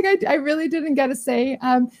 But I really didn't get a say.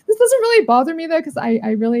 This doesn't really bother me though, because I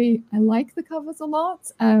like the covers a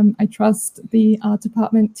lot. I trust the art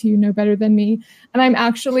department to know better than me, and I'm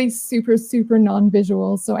actually super, super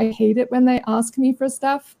non-visual, so I hate it when they ask me for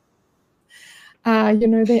stuff.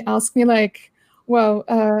 They ask me I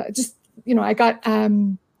got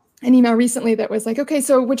an email recently that was okay,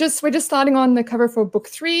 so we're just starting on the cover for book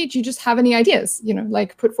 3. Do you just have any ideas?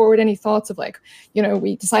 Put forward any thoughts of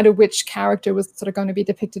we decided which character was sort of going to be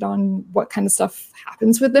depicted on what kind of stuff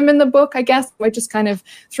happens with them in the book, I guess. I just kind of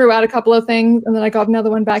threw out a couple of things, and then I got another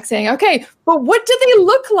one back saying, okay, but what do they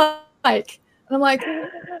look like? And I'm like,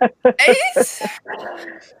 Ace?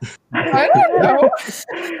 I don't know.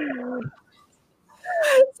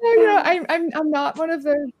 So I'm not one of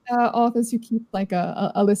those authors who keep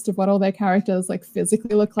a list of what all their characters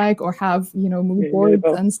physically look like, or have mood boards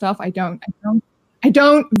and stuff. I don't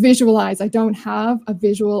visualize. I don't have a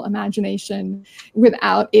visual imagination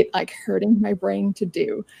without it hurting my brain to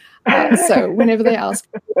do. So whenever they ask,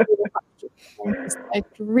 I'm just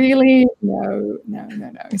really no.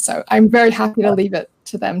 So I'm very happy to leave it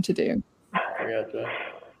to them to do. I gotcha.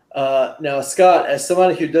 Now, Scott, as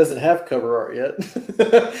somebody who doesn't have cover art yet,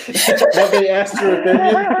 have they asked your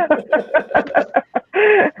opinion?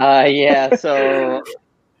 Yeah. So,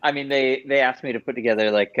 I mean, they asked me to put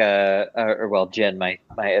together like, Jen, my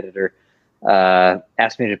editor,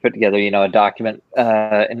 asked me to put together, a document,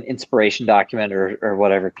 an inspiration document, or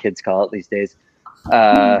whatever kids call it these days,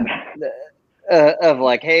 of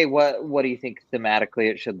like, hey, what do you think thematically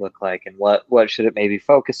it should look like, and what should it maybe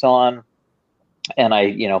focus on? And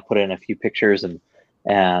I, put in a few pictures and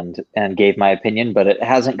gave my opinion, but it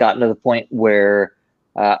hasn't gotten to the point where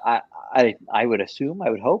I would assume, I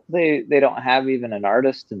would hope they don't have even an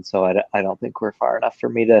artist, and so I don't think we're far enough for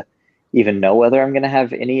me to even know whether I'm going to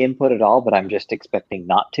have any input at all. But I'm just expecting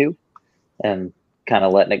not to, and kind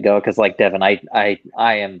of letting it go, because like Devin, I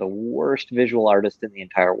am the worst visual artist in the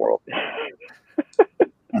entire world.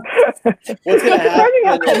 What's going to happen?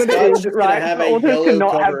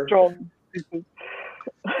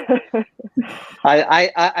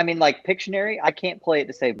 I mean, like Pictionary, I can't play it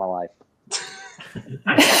to save my life.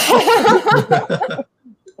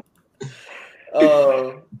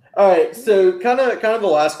 All right, so kind of the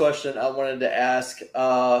last question I wanted to ask.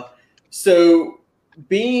 So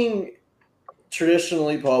being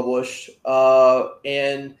traditionally published,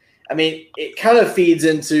 and I mean, it kind of feeds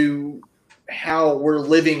into how we're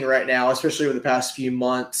living right now, especially over the past few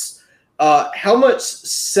months. How much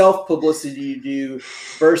self-publicity do you do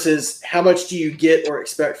versus how much do you get or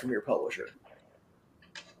expect from your publisher?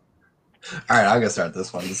 All right, I'm gonna start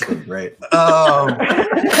this one. This is gonna be great.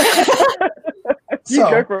 You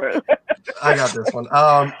go for it. I got this one.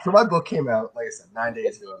 So my book came out, like I said, 9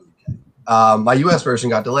 days ago in the UK. My US version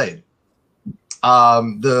got delayed.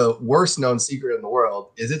 The worst known secret in the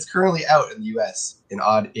world is it's currently out in the US in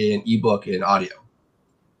ebook and audio.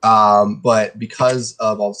 But because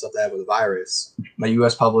of all the stuff that happened with the virus, my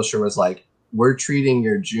US publisher was like, we're treating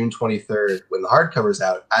your June 23rd when the hardcover's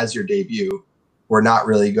out as your debut. We're not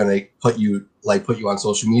really going to put you on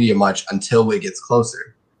social media much until it gets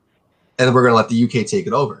closer. And we're going to let the UK take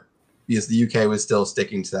it over, because the UK was still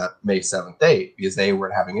sticking to that May 7th date because they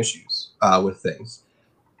weren't having issues with things.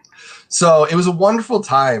 So it was a wonderful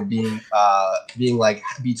time being like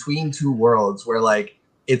between two worlds, where like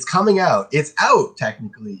it's coming out, it's out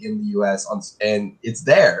technically in the US and it's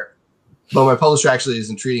there, but my publisher actually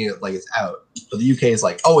isn't treating it like it's out. But the UK is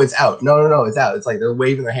like, oh, it's out. No, it's out. It's like they're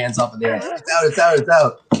waving their hands up in the air. It's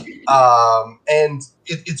out. And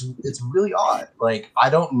it's really odd. Like, I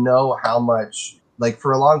don't know how much, like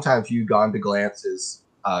for a long time, if you've gone to Glance's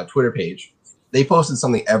Twitter page, they posted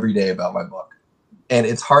something every day about my book. And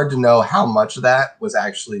it's hard to know how much of that was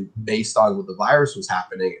actually based on what the virus was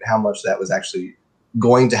happening and how much that was actually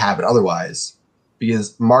going to happen otherwise,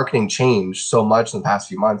 because marketing changed so much in the past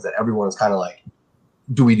few months that everyone was kind of like,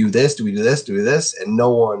 do we do this? Do we do this? Do we do this? And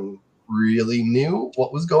no one really knew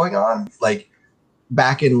what was going on. Like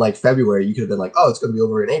back in like February, you could have been like, oh, it's going to be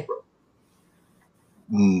over in April.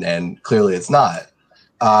 And clearly it's not.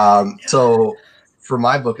 So for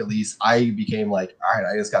my book, at least, I became like, all right,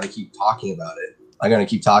 I just got to keep talking about it. I'm going to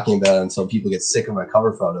keep talking about it until people get sick of my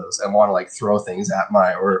cover photos and want to like throw things at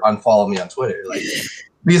or unfollow me on Twitter. Like,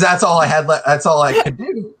 because that's all I had. That's all I could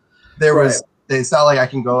do. It's not like I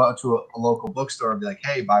can go out to a local bookstore and be like,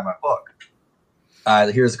 hey, buy my book.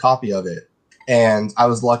 Here's a copy of it. And I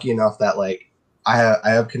was lucky enough that like, I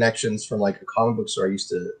have connections from like a comic book store I used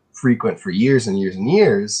to frequent for years and years and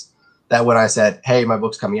years, that when I said, hey, my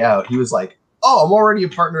book's coming out, he was like, oh, I'm already a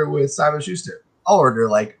partner with Simon Schuster. I'll order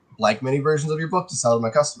like mini versions of your book to sell to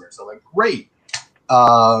my customers. So I'm like, great.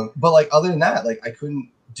 But like, other than that, like I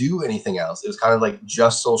couldn't do anything else. It was kind of like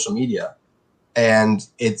just social media. And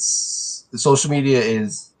it's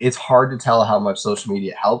hard to tell how much social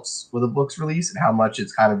media helps with a book's release and how much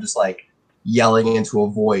it's kind of just like yelling into a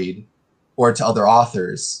void or to other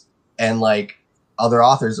authors. And like other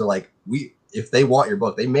authors are like, if they want your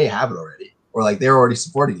book, they may have it already, or like they're already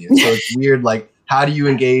supporting you. So it's weird. Like, how do you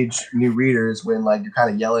engage new readers when like you're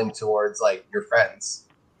kind of yelling towards like your friends?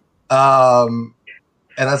 And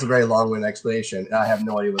that's a very long-winded explanation. And I have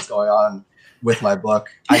no idea what's going on with my book.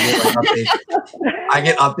 I get like updates. I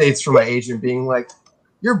get updates from my agent being like,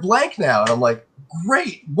 "You're blank now," and I'm like,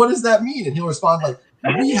 "Great. What does that mean?" And he'll respond like,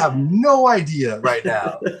 "We have no idea right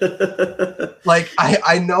now." Like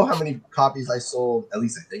I know how many copies I sold. At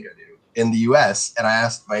least I think I do in the U.S. And I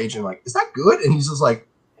asked my agent like, "Is that good?" And he's just like,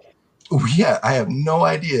 oh, yeah, I have no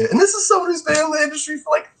idea. And this is someone who's been in the industry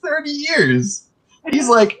for like 30 years. He's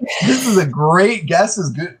like, this is a great guess as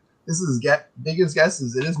good. This is biggest guess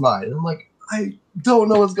as it is mine. And I'm like, I don't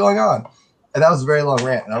know what's going on. And that was a very long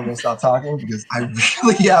rant. And I'm going to stop talking because I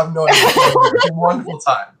really have no idea. It's a wonderful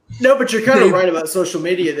time. No, but you're kind of right about social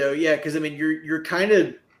media though. Yeah. Cause I mean, you're kind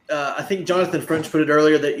of, I think Jonathan French put it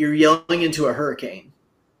earlier that you're yelling into a hurricane.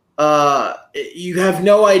 you have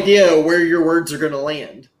no idea where your words are going to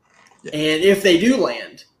land. Yeah. And if they do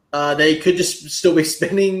land, they could just still be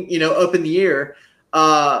spinning, up in the air.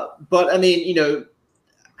 But I mean,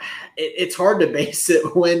 it's hard to base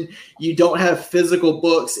it when you don't have physical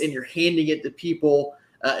books and you're handing it to people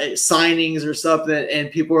at signings or something,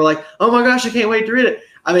 and people are like, "Oh my gosh, I can't wait to read it."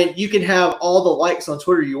 I mean, you can have all the likes on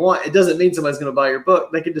Twitter you want. It doesn't mean somebody's going to buy your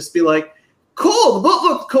book. They could just be like, "Cool, the book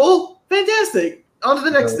looked cool, fantastic. On to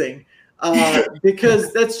the next thing."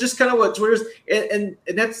 Because that's just kind of what Twitter's, and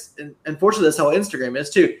unfortunately that's how Instagram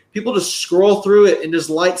is too. People just scroll through it and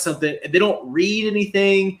just like something, and they don't read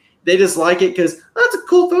anything. They just like it because that's a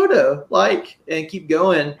cool photo, and keep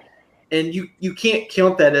going. And you can't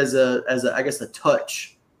count that as a I guess a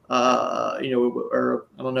touch, or I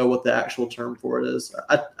don't know what the actual term for it is.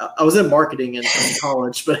 I was in marketing in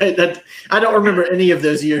college, but I don't remember any of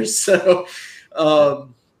those years. So,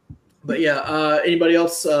 but yeah, anybody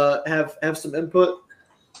else have some input?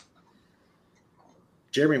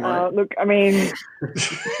 Jeremy might. Look, I mean,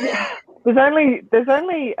 there's only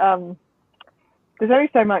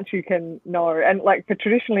so much you can know, and like for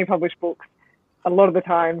traditionally published books, a lot of the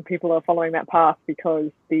time people are following that path because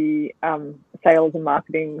the sales and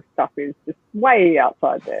marketing stuff is just way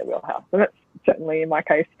outside their wheelhouse. And that's certainly in my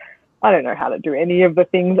case. I don't know how to do any of the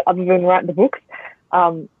things other than write the books.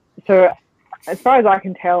 So as far as I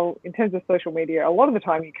can tell, in terms of social media, a lot of the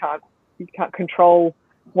time you can't control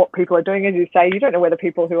what people are doing. As you say, you don't know whether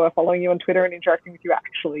people who are following you on Twitter and interacting with you are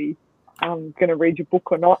actually going to read your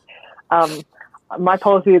book or not. My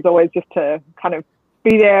policy is always just to kind of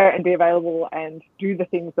be there and be available and do the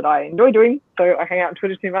things that I enjoy doing. So I hang out on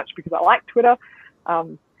Twitter too much because I like Twitter.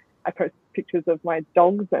 I post pictures of my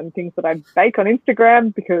dogs and things that I bake on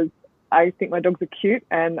Instagram because I think my dogs are cute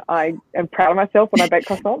and I am proud of myself when I bake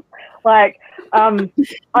croissants.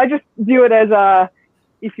 I just view it as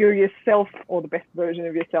if you're yourself or the best version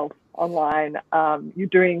of yourself online, you're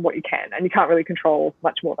doing what you can and you can't really control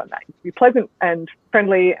much more than that. You be pleasant and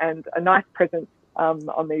friendly and a nice presence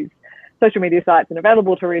on these social media sites and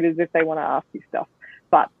available to readers if they want to ask you stuff.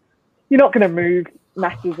 But you're not going to move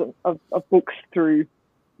masses of books through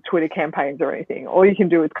Twitter campaigns or anything. All you can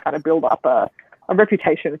do is kind of build up a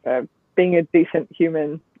reputation for being a decent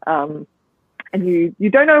human. And you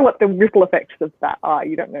don't know what the ripple effects of that are.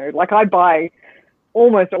 You don't know. Like I buy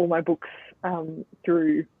almost all my books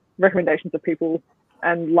through recommendations of people,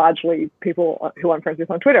 and largely people who I'm friends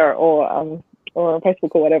with on Twitter or on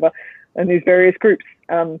Facebook or whatever, and these various groups.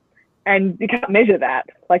 And you can't measure that.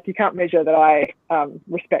 Like you can't measure that I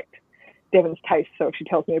respect Devon's taste. So if she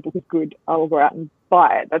tells me a book is good, I will go out and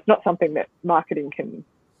buy it. That's not something that marketing can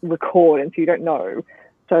record, and so you don't know.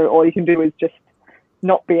 So all you can do is just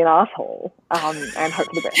not be an asshole and hope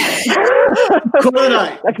for the best. Cool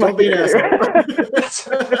night. That's don't be an asshole.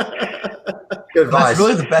 Good advice. That's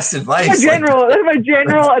really the best advice. That's my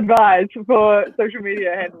general advice for social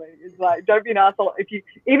media handling is like, don't be an asshole.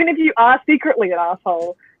 Even if you are secretly an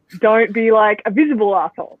asshole, don't be like a visible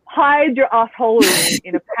asshole. Hide your assholery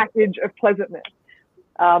in a package of pleasantness.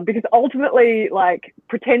 Because ultimately, like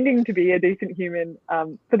pretending to be a decent human,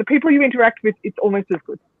 for the people you interact with, it's almost as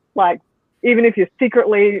good. Like, even if you're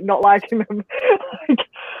secretly not liking them, like,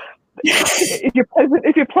 if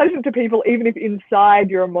you're pleasant to people, even if inside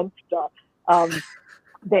you're a monster,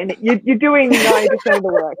 then you're doing 90% of the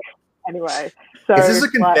work anyway. So is this a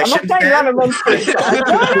confession? I'm not saying I'm a monster.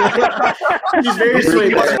 He's very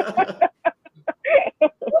sweet.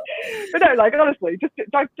 But no, like honestly, just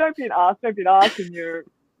don't be an ass. Don't be an ass in your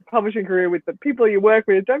publishing career with the people you work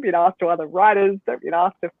with. Don't be an ass to other writers. Don't be an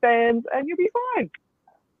ass to fans, and you'll be fine.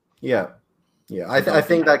 Yeah. I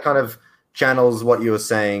think that kind of channels what you were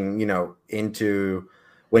saying, into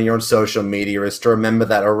when you're on social media, is to remember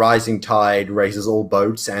that a rising tide raises all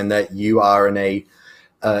boats, and that you are in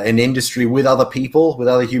an industry with other people, with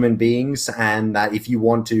other human beings, and that if you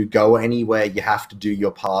want to go anywhere, you have to do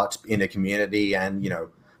your part in a community, and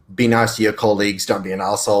be nice to your colleagues, don't be an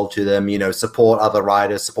asshole to them, support other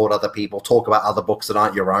writers, support other people, talk about other books that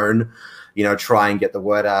aren't your own, try and get the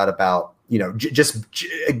word out about, just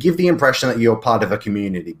give the impression that you're part of a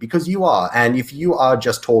community, because you are. And if you are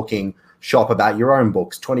just talking shop about your own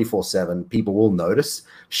books 24/7, people will notice.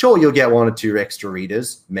 Sure, you'll get one or two extra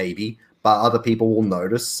readers, maybe, but other people will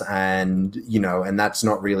notice, and and that's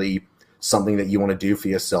not really something that you want to do for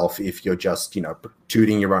yourself if you're just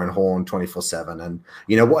tooting your own horn 24/7. And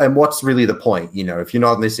and what's really the point, if you're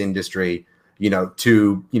not in this industry,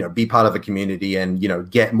 to be part of a community and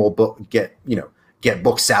get more get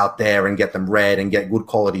books out there and get them read and get good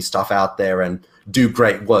quality stuff out there and do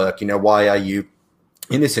great work. Why are you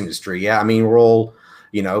in this industry? Yeah, I mean, we're all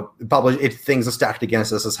You know, if things are stacked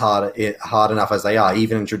against us as hard enough as they are,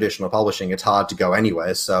 even in traditional publishing, it's hard to go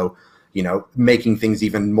anywhere. So, you know, making things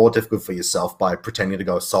even more difficult for yourself by pretending to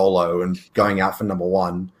go solo and going out for number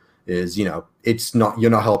one is, you know,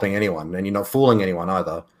 you're not helping anyone, and you're not fooling anyone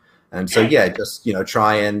either. And so, yeah, just, you know,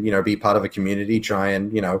 try and, you know, be part of a community, try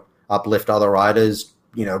and, you know, uplift other writers,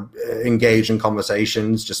 you know, engage in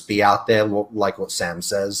conversations, just be out there, like what Sam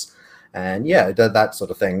says. And yeah, that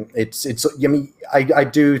sort of thing. It's. I mean, I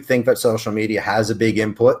do think that social media has a big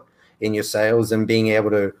input in your sales, and being able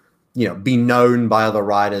to, you know, be known by other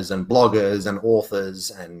writers and bloggers and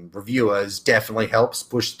authors and reviewers definitely helps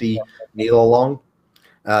push the needle along.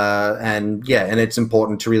 And yeah, and it's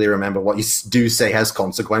important to really remember what you do say has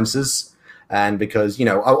consequences. And because, you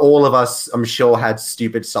know, all of us, I'm sure, had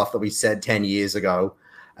stupid stuff that we said 10 years ago.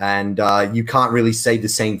 And you can't really say the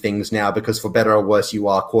same things now because, for better or worse, you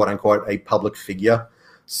are, quote unquote, a public figure.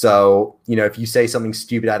 So, you know, if you say something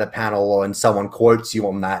stupid at a panel and someone quotes you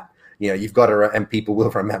on that, you know, you've got to, and people will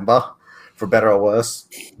remember, for better or worse.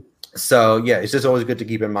 So, yeah, it's just always good to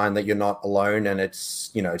keep in mind that you're not alone, and it's,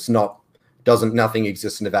 you know, nothing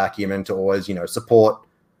exists in a vacuum, and to always, you know, support,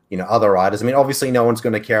 you know, other writers. I mean, obviously no one's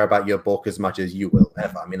going to care about your book as much as you will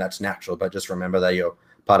ever. I mean, that's natural, but just remember that you're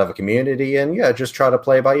part of a community, and yeah, just try to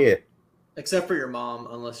play by ear. Except for your mom,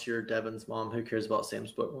 unless you're Devin's mom, who cares about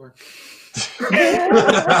Sam's book more?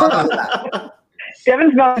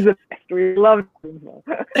 Devin's mom is the best. We love Devin's mom.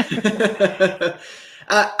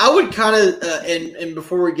 I would kind of, and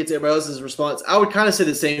before we get to everybody else's response, I would kind of say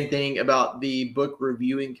the same thing about the book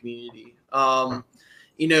reviewing community.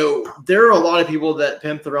 You know, there are a lot of people that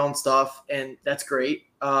pimp their own stuff, and that's great.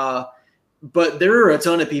 But there are a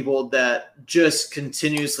ton of people that just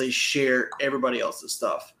continuously share everybody else's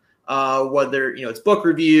stuff. Whether, you know, it's book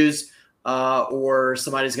reviews or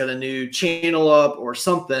somebody's got a new channel up or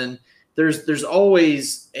something. There's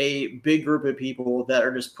always a big group of people that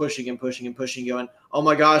are just pushing and pushing and pushing, going, oh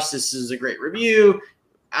my gosh, this is a great review.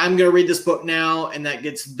 I'm going to read this book now. And that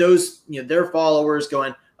gets those, you know, their followers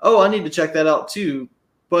going, oh, I need to check that out too.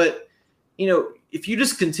 But, you know, if you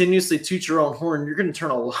just continuously toot your own horn, you're going to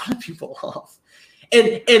turn a lot of people off.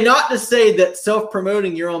 And not to say that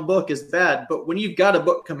self-promoting your own book is bad, but when you've got a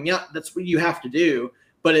book coming out, that's what you have to do.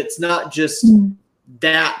 But it's not just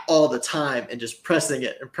that all the time and just pressing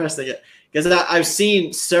it. Because I've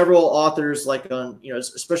seen several authors, like on, you know,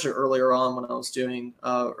 especially earlier on when I was doing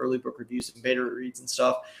early book reviews and beta reads and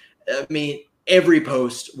stuff. I mean, every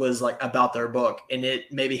post was like about their book, and it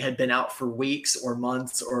maybe had been out for weeks or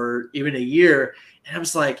months or even a year. And I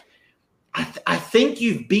was like, I think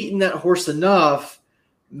you've beaten that horse enough.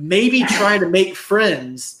 Maybe try to make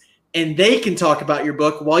friends, and they can talk about your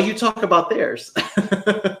book while you talk about theirs.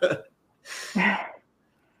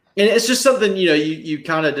 And it's just something, you know, you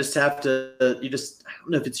kind of just have to, I don't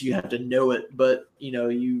know if it's, you have to know it, but, you know,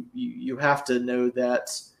 you have to know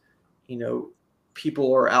that, you know,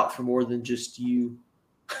 people are out for more than just you.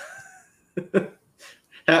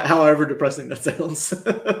 However depressing that sounds.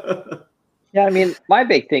 Yeah, I mean, my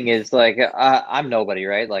big thing is, like, I'm nobody,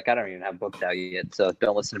 right? Like, I don't even have books out yet, so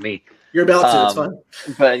don't listen to me. You're about to, it's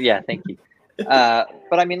fine. But yeah, thank you.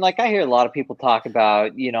 But I mean, like, I hear a lot of people talk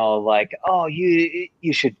about, you know, like, oh,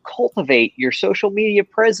 you should cultivate your social media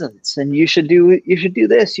presence, and you should do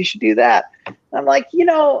this, you should do that. And I'm like, you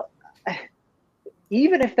know,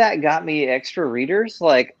 even if that got me extra readers,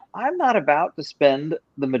 like, I'm not about to spend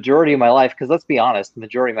the majority of my life, because let's be honest, the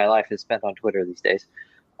majority of my life is spent on Twitter these days.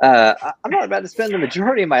 I'm not about to spend the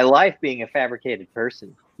majority of my life being a fabricated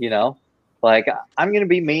person, you know? Like, I'm going to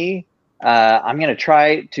be me. I'm going to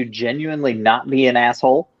try to genuinely not be an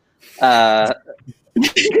asshole. But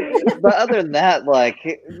other than that,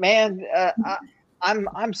 like, man,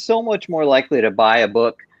 I'm so much more likely to buy a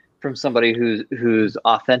book from somebody who's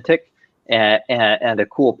authentic and a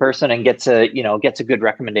cool person, and gets a good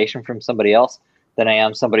recommendation from somebody else, than I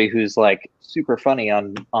am somebody who's like super funny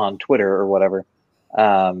on Twitter or whatever.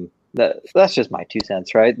 That's just my 2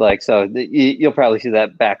 cents, right? Like, so you'll probably see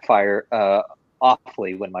that backfire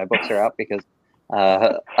awfully when my books are out, because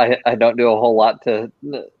I don't do a whole lot to,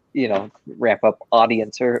 you know, ramp up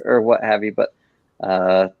audience or what have you. But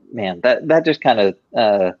man, that just kind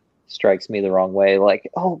of strikes me the wrong way. Like,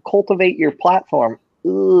 oh, cultivate your platform.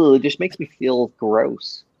 Ugh, it just makes me feel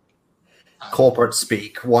gross. Corporate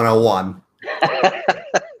speak 101.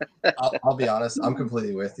 I'll be honest, I'm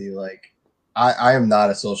completely with you. Like, I am not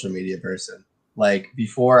a social media person. Like,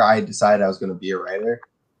 before I decided I was going to be a writer,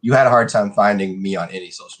 you had a hard time finding me on any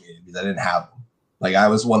social media because I didn't have them. Like, I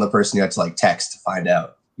was one of the person you had to like text to find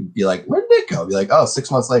out. You'd be like, where did Nick go? Be like, oh, 6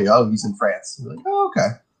 months later, oh, he's in France. Be like, oh, okay.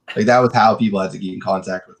 Like that was how people had to get in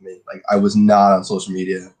contact with me. Like I was not on social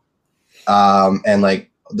media. And like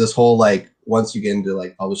this whole like once you get into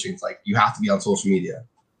like publishing, it's like you have to be on social media.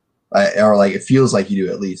 Or like it feels like you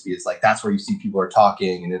do at least, because like that's where you see people are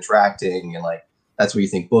talking and interacting, and like that's where you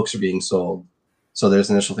think books are being sold. So there's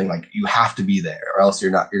an initial thing like you have to be there, or else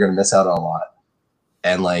you're gonna miss out on a lot.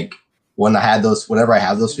 And like whenever I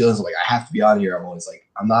have those feelings, I'm like I have to be on here, I'm always like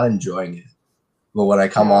I'm not enjoying it. But when I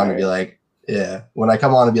come on and be like,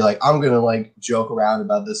 I'm gonna like joke around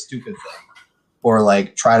about this stupid thing, or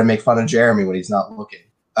like try to make fun of Jeremy when he's not looking,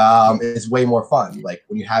 it's way more fun. Like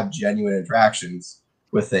when you have genuine interactions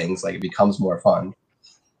with things, like it becomes more fun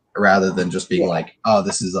rather than just being like, oh,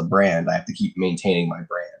 this is a brand, I have to keep maintaining my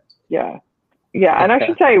brand. Yeah, and I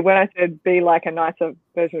should say, when I said be like a nicer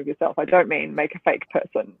version of yourself, I don't mean make a fake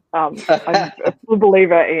person. I'm a full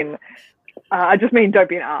believer in, I just mean don't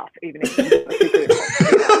be an ass, even if you're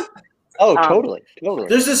totally.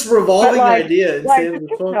 There's this revolving idea. There's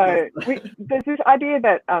this idea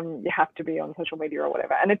that you have to be on social media or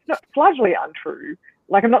whatever, and it's largely untrue.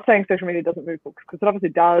 Like, I'm not saying social media doesn't move books, because it obviously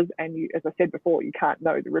does, and you, as I said before, you can't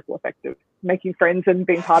know the ripple effect of making friends and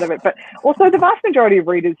being part of it. But also, the vast majority of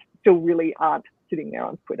readers still really aren't sitting there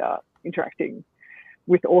on Twitter interacting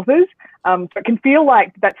with authors. So it can feel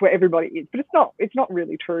like that's where everybody is, but it's not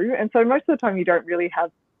really true. And so most of the time, you don't really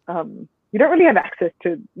have access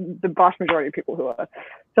to the vast majority of people who are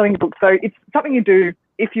selling books. So it's something you do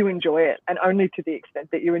if you enjoy it, and only to the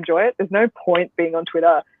extent that you enjoy it. There's no point being on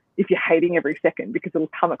Twitter if you're hating every second, because it'll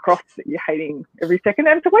come across that you're hating every second,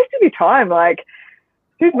 and it's a waste of your time. Like,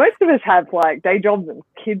 dude, most of us have like day jobs and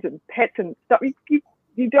kids and pets and stuff. You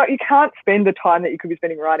can't spend the time that you could be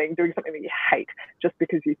spending writing doing something that you hate just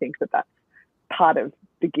because you think that that's part of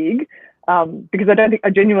the gig. Because I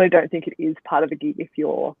genuinely don't think it is part of the gig if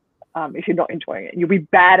you're not enjoying it. You'll be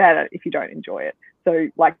bad at it if you don't enjoy it. So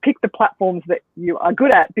like, pick the platforms that you are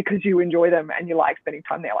good at because you enjoy them and you like spending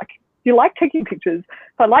time there. Like, you like taking pictures.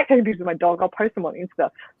 If I like taking pictures of my dog, I'll post them on Insta,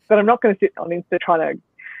 but I'm not going to sit on Insta trying to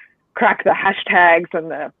crack the hashtags and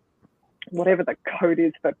the whatever the code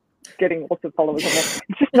is for getting lots of followers on there.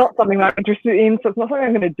 It's just not something I'm interested in. So it's not something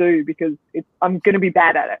I'm going to do because I'm going to be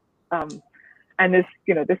bad at it. And there's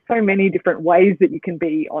so many different ways that you can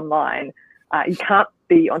be online. You can't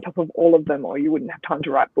be on top of all of them, or you wouldn't have time to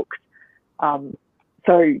write books.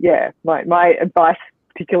 So yeah, my advice,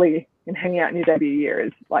 particularly in hanging out in your debut year,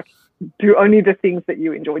 is like, do only the things that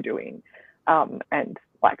you enjoy doing, and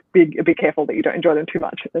like be careful that you don't enjoy them too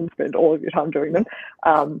much and spend all of your time doing them.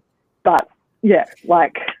 But yeah,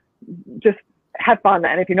 like, just have fun,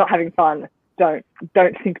 and if you're not having fun, don't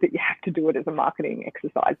think that you have to do it as a marketing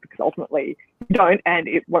exercise, because ultimately you don't, and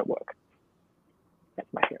it won't work.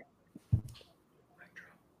 That's my theory.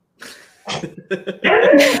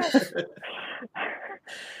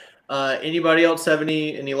 Anybody else have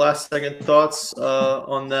any last second thoughts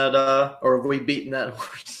on that, or have we beaten that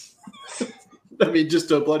horse? I mean, just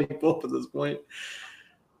to a bloody pulp at this point.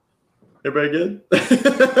 Everybody good?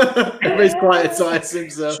 Everybody's quiet, so I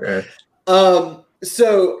assume so. Sure.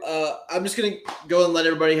 So I'm just gonna go and let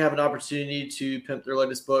everybody have an opportunity to pimp their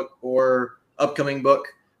latest book or upcoming book.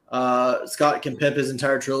 Scott can pimp his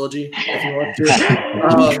entire trilogy if you want to.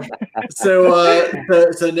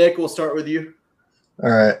 So Nick, we'll start with you. All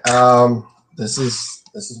right. This is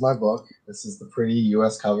my book. This is the pretty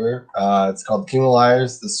US cover. It's called The King of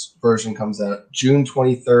Liars. This version comes out June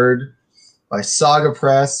 23rd by Saga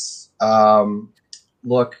Press.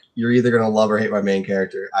 Look, you're either gonna love or hate my main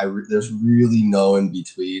character. There's really no in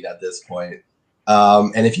between at this point.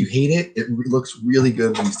 And if you hate it, it looks really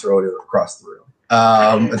good when you throw it across the room.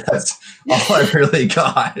 And that's all I really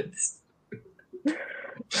got.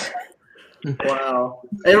 Wow.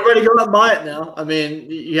 Everybody go out and buy it now. I mean,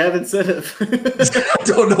 you have incentive. I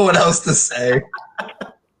don't know what else to say. All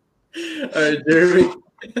right, Jeremy.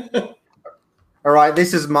 All right,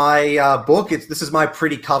 this is my book. This is my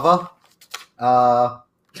pretty cover. I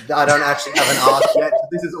don't actually have an art yet.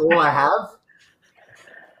 This is all I have.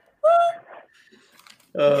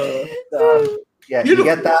 Yeah, you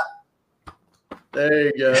get that? There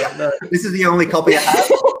you go. Yeah. No. This is the only copy I have.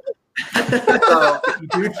 So if you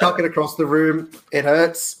do chuck it across the room, it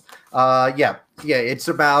hurts. Yeah, it's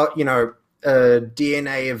about,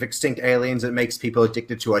 DNA of extinct aliens that makes people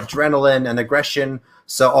addicted to adrenaline and aggression.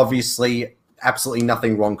 So obviously, absolutely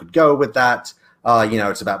nothing wrong could go with that.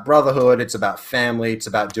 It's about brotherhood, it's about family, it's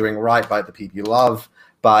about doing right by the people you love.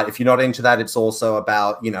 But if you're not into that, it's also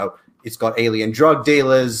about, it's got alien drug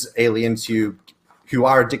dealers, aliens who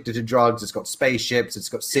are addicted to drugs. It's got spaceships, it's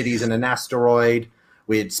got cities in an asteroid,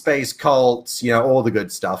 weird space cults, all the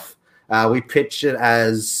good stuff. We pitched it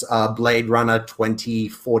as Blade Runner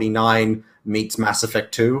 2049 meets Mass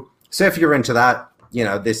Effect 2. So if you're into that,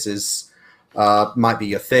 this is might be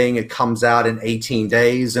your thing. It comes out in 18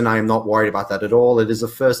 days, and I am not worried about that at all. It is a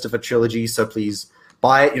first of a trilogy, so please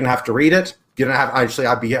buy it. You don't have to read it. You don't have. Actually,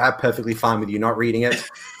 I'd be perfectly fine with you not reading it.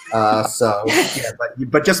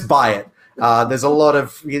 But just buy it. There's a lot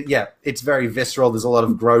of it's very visceral. There's a lot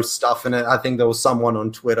of gross stuff in it. I think there was someone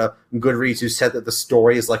on Twitter, Goodreads, who said that the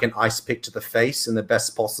story is like an ice pick to the face in the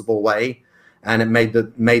best possible way, and it made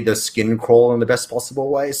the skin crawl in the best possible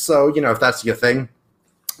way. So if that's your thing,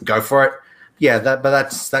 go for it. Yeah,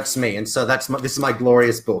 that's me, and so this is my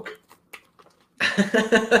glorious book.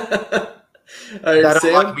 They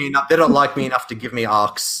don't like me enough to give me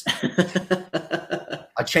arcs.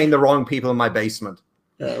 I chained the wrong people in my basement.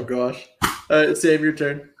 Oh gosh. All right, Sam, your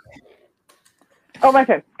turn. Oh, my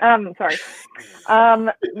turn. Sorry.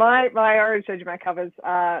 I already showed you my covers.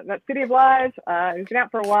 That's City of Lies. It's been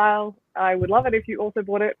out for a while. I would love it if you also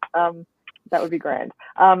bought it. That would be grand.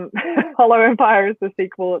 Hollow Empire is the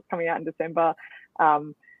sequel. It's coming out in December.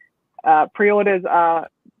 Pre-orders are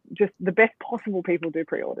just the best possible people do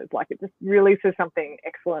pre-orders. Like, it just really says something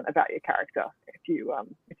excellent about your character if you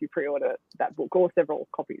pre-order that book or several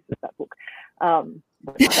copies of that book.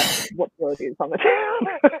 That's what it is on the channel.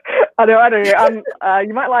 I know.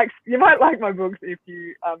 You might like my books if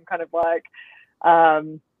you kind of like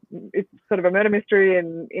it's sort of a murder mystery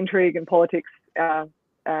and intrigue and politics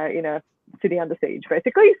in a city under siege,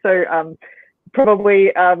 basically. So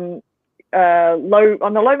probably low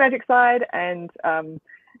on the low magic side and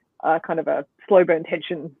kind of a slow burn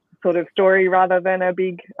tension sort of story rather than a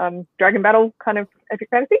big dragon battle kind of epic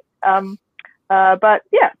fantasy. But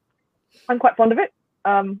yeah, I'm quite fond of it.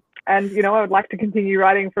 And I would like to continue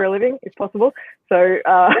writing for a living if possible. So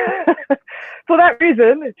for that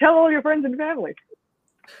reason, tell all your friends and family.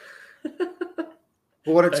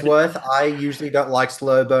 For what it's worth, I usually don't like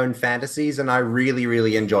slow burn fantasies, and I really,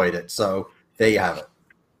 really enjoyed it. So there you have it.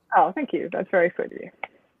 Oh, thank you. That's very sweet of you.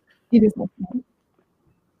 You just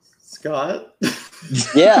Scott?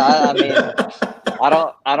 Yeah, I mean, I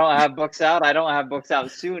don't have books out. I don't have books out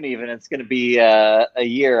soon. Even it's going to be a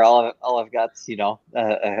year. All I've got's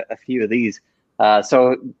a few of these.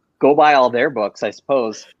 So go buy all their books, I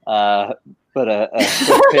suppose. But a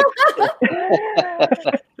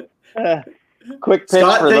quick pitch.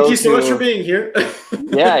 Scott, for thank those you so much for being here.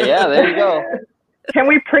 Yeah. There you go. Can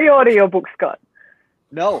we pre-order your book, Scott?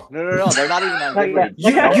 No. They're not even on Goodreads.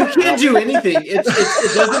 You can't do anything. It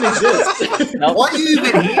doesn't exist. No. What you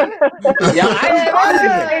even here? Yeah, I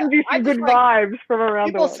just send you some good like, vibes from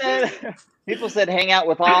around the world. People said hang out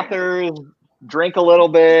with authors, drink a little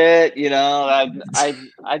bit.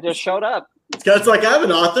 I just showed up. Scott's like, I'm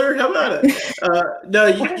an author. How about it?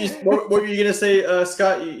 No, what were you gonna say,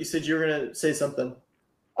 Scott? You said you were gonna say something.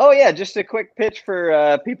 Oh yeah, just a quick pitch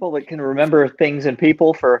for people that can remember things and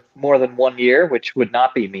people for more than 1 year, which would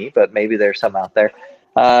not be me, but maybe there's some out there.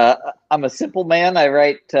 I'm a simple man. I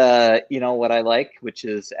write, what I like, which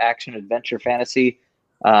is action, adventure, fantasy.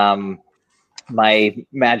 My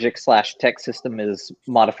magic/tech system is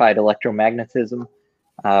modified electromagnetism,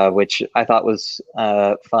 which I thought was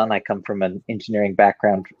fun. I come from an engineering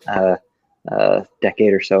background a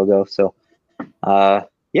decade or so ago. So,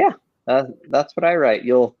 yeah. That's what I write.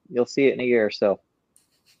 You'll see it in a year or so.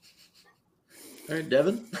 All right,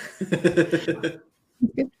 Devin.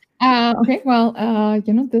 Okay, well,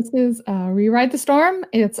 this is Rewrite the Storm.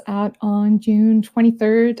 It's out on June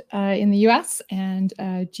 23rd in the US and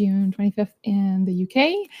June 25th in the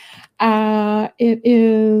UK. It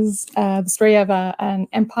is the story of an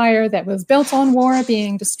empire that was built on war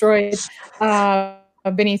being destroyed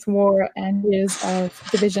beneath war and years of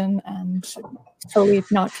division and totally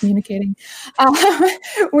not communicating.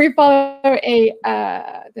 We follow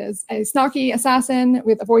there's a snarky assassin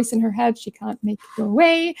with a voice in her head she can't make go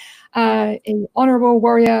away, a honorable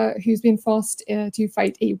warrior who's been forced to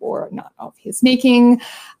fight a war not of his making,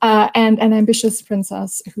 and an ambitious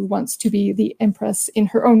princess who wants to be the empress in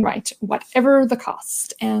her own right, whatever the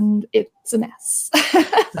cost, and it's a mess.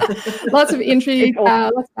 Lots of intrigue,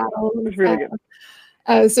 lots of battle. It's really good.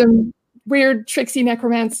 Some weird tricksy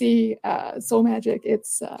necromancy, soul magic.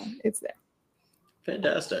 It's there.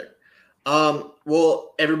 Fantastic.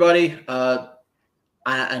 Well, everybody,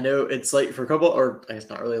 I know it's late for a couple, or I guess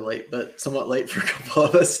not really late, but somewhat late for a couple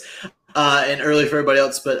of us, and early for everybody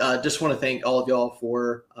else. But just want to thank all of y'all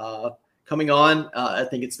for coming on. I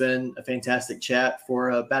think it's been a fantastic chat for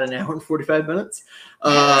about an hour and 45 minutes.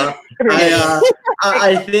 I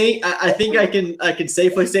think I can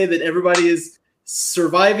safely say that everybody is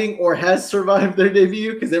surviving or has survived their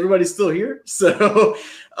debut because everybody's still here. So,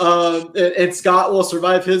 and Scott will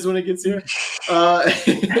survive his when it gets here.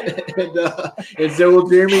 And so will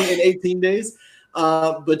Jeremy in 18 days.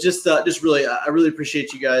 But just really, I really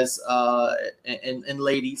appreciate you guys and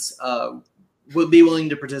ladies would be willing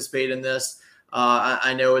to participate in this.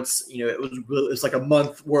 I know it's it's like a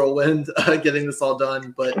month whirlwind getting this all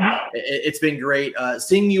done, but it's been great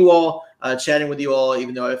seeing you all, chatting with you all,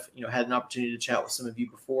 even though I've had an opportunity to chat with some of you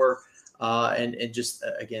before, and just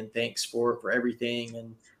again, thanks for everything,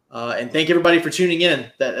 and thank everybody for tuning in.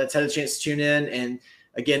 That's had a chance to tune in, and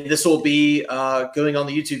again, this will be going on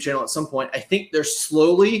the YouTube channel at some point. I think they're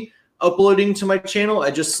slowly uploading to my channel.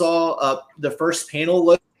 I just saw the first panel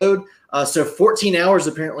load. So 14 hours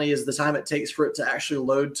apparently is the time it takes for it to actually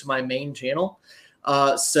load to my main channel.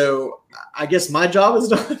 So I guess my job is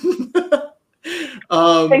done.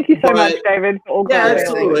 Thank you so much, David. For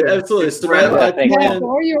absolutely. So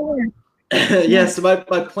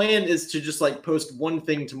my plan is to just like post one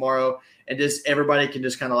thing tomorrow, and just everybody can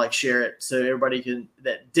just kind of like share it, so everybody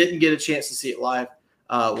that didn't get a chance to see it live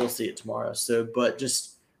will see it tomorrow. So, but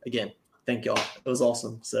just again, thank y'all. It was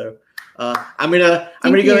awesome. So. I'm gonna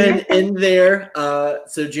go ahead and end there,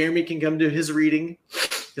 so Jeremy can come do his reading,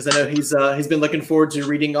 because I know he's been looking forward to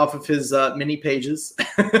reading off of his many pages.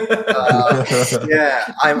 Yeah,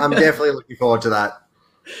 I'm definitely looking forward to that.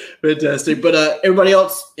 Fantastic. But everybody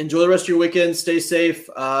else, enjoy the rest of your weekend. Stay safe,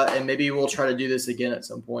 and maybe we'll try to do this again at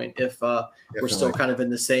some point if we're still kind of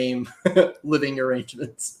in the same living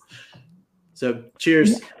arrangements. So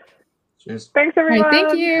cheers. Thanks everyone.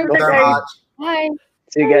 Thank you. Thank you very much. Bye.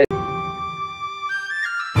 See you guys.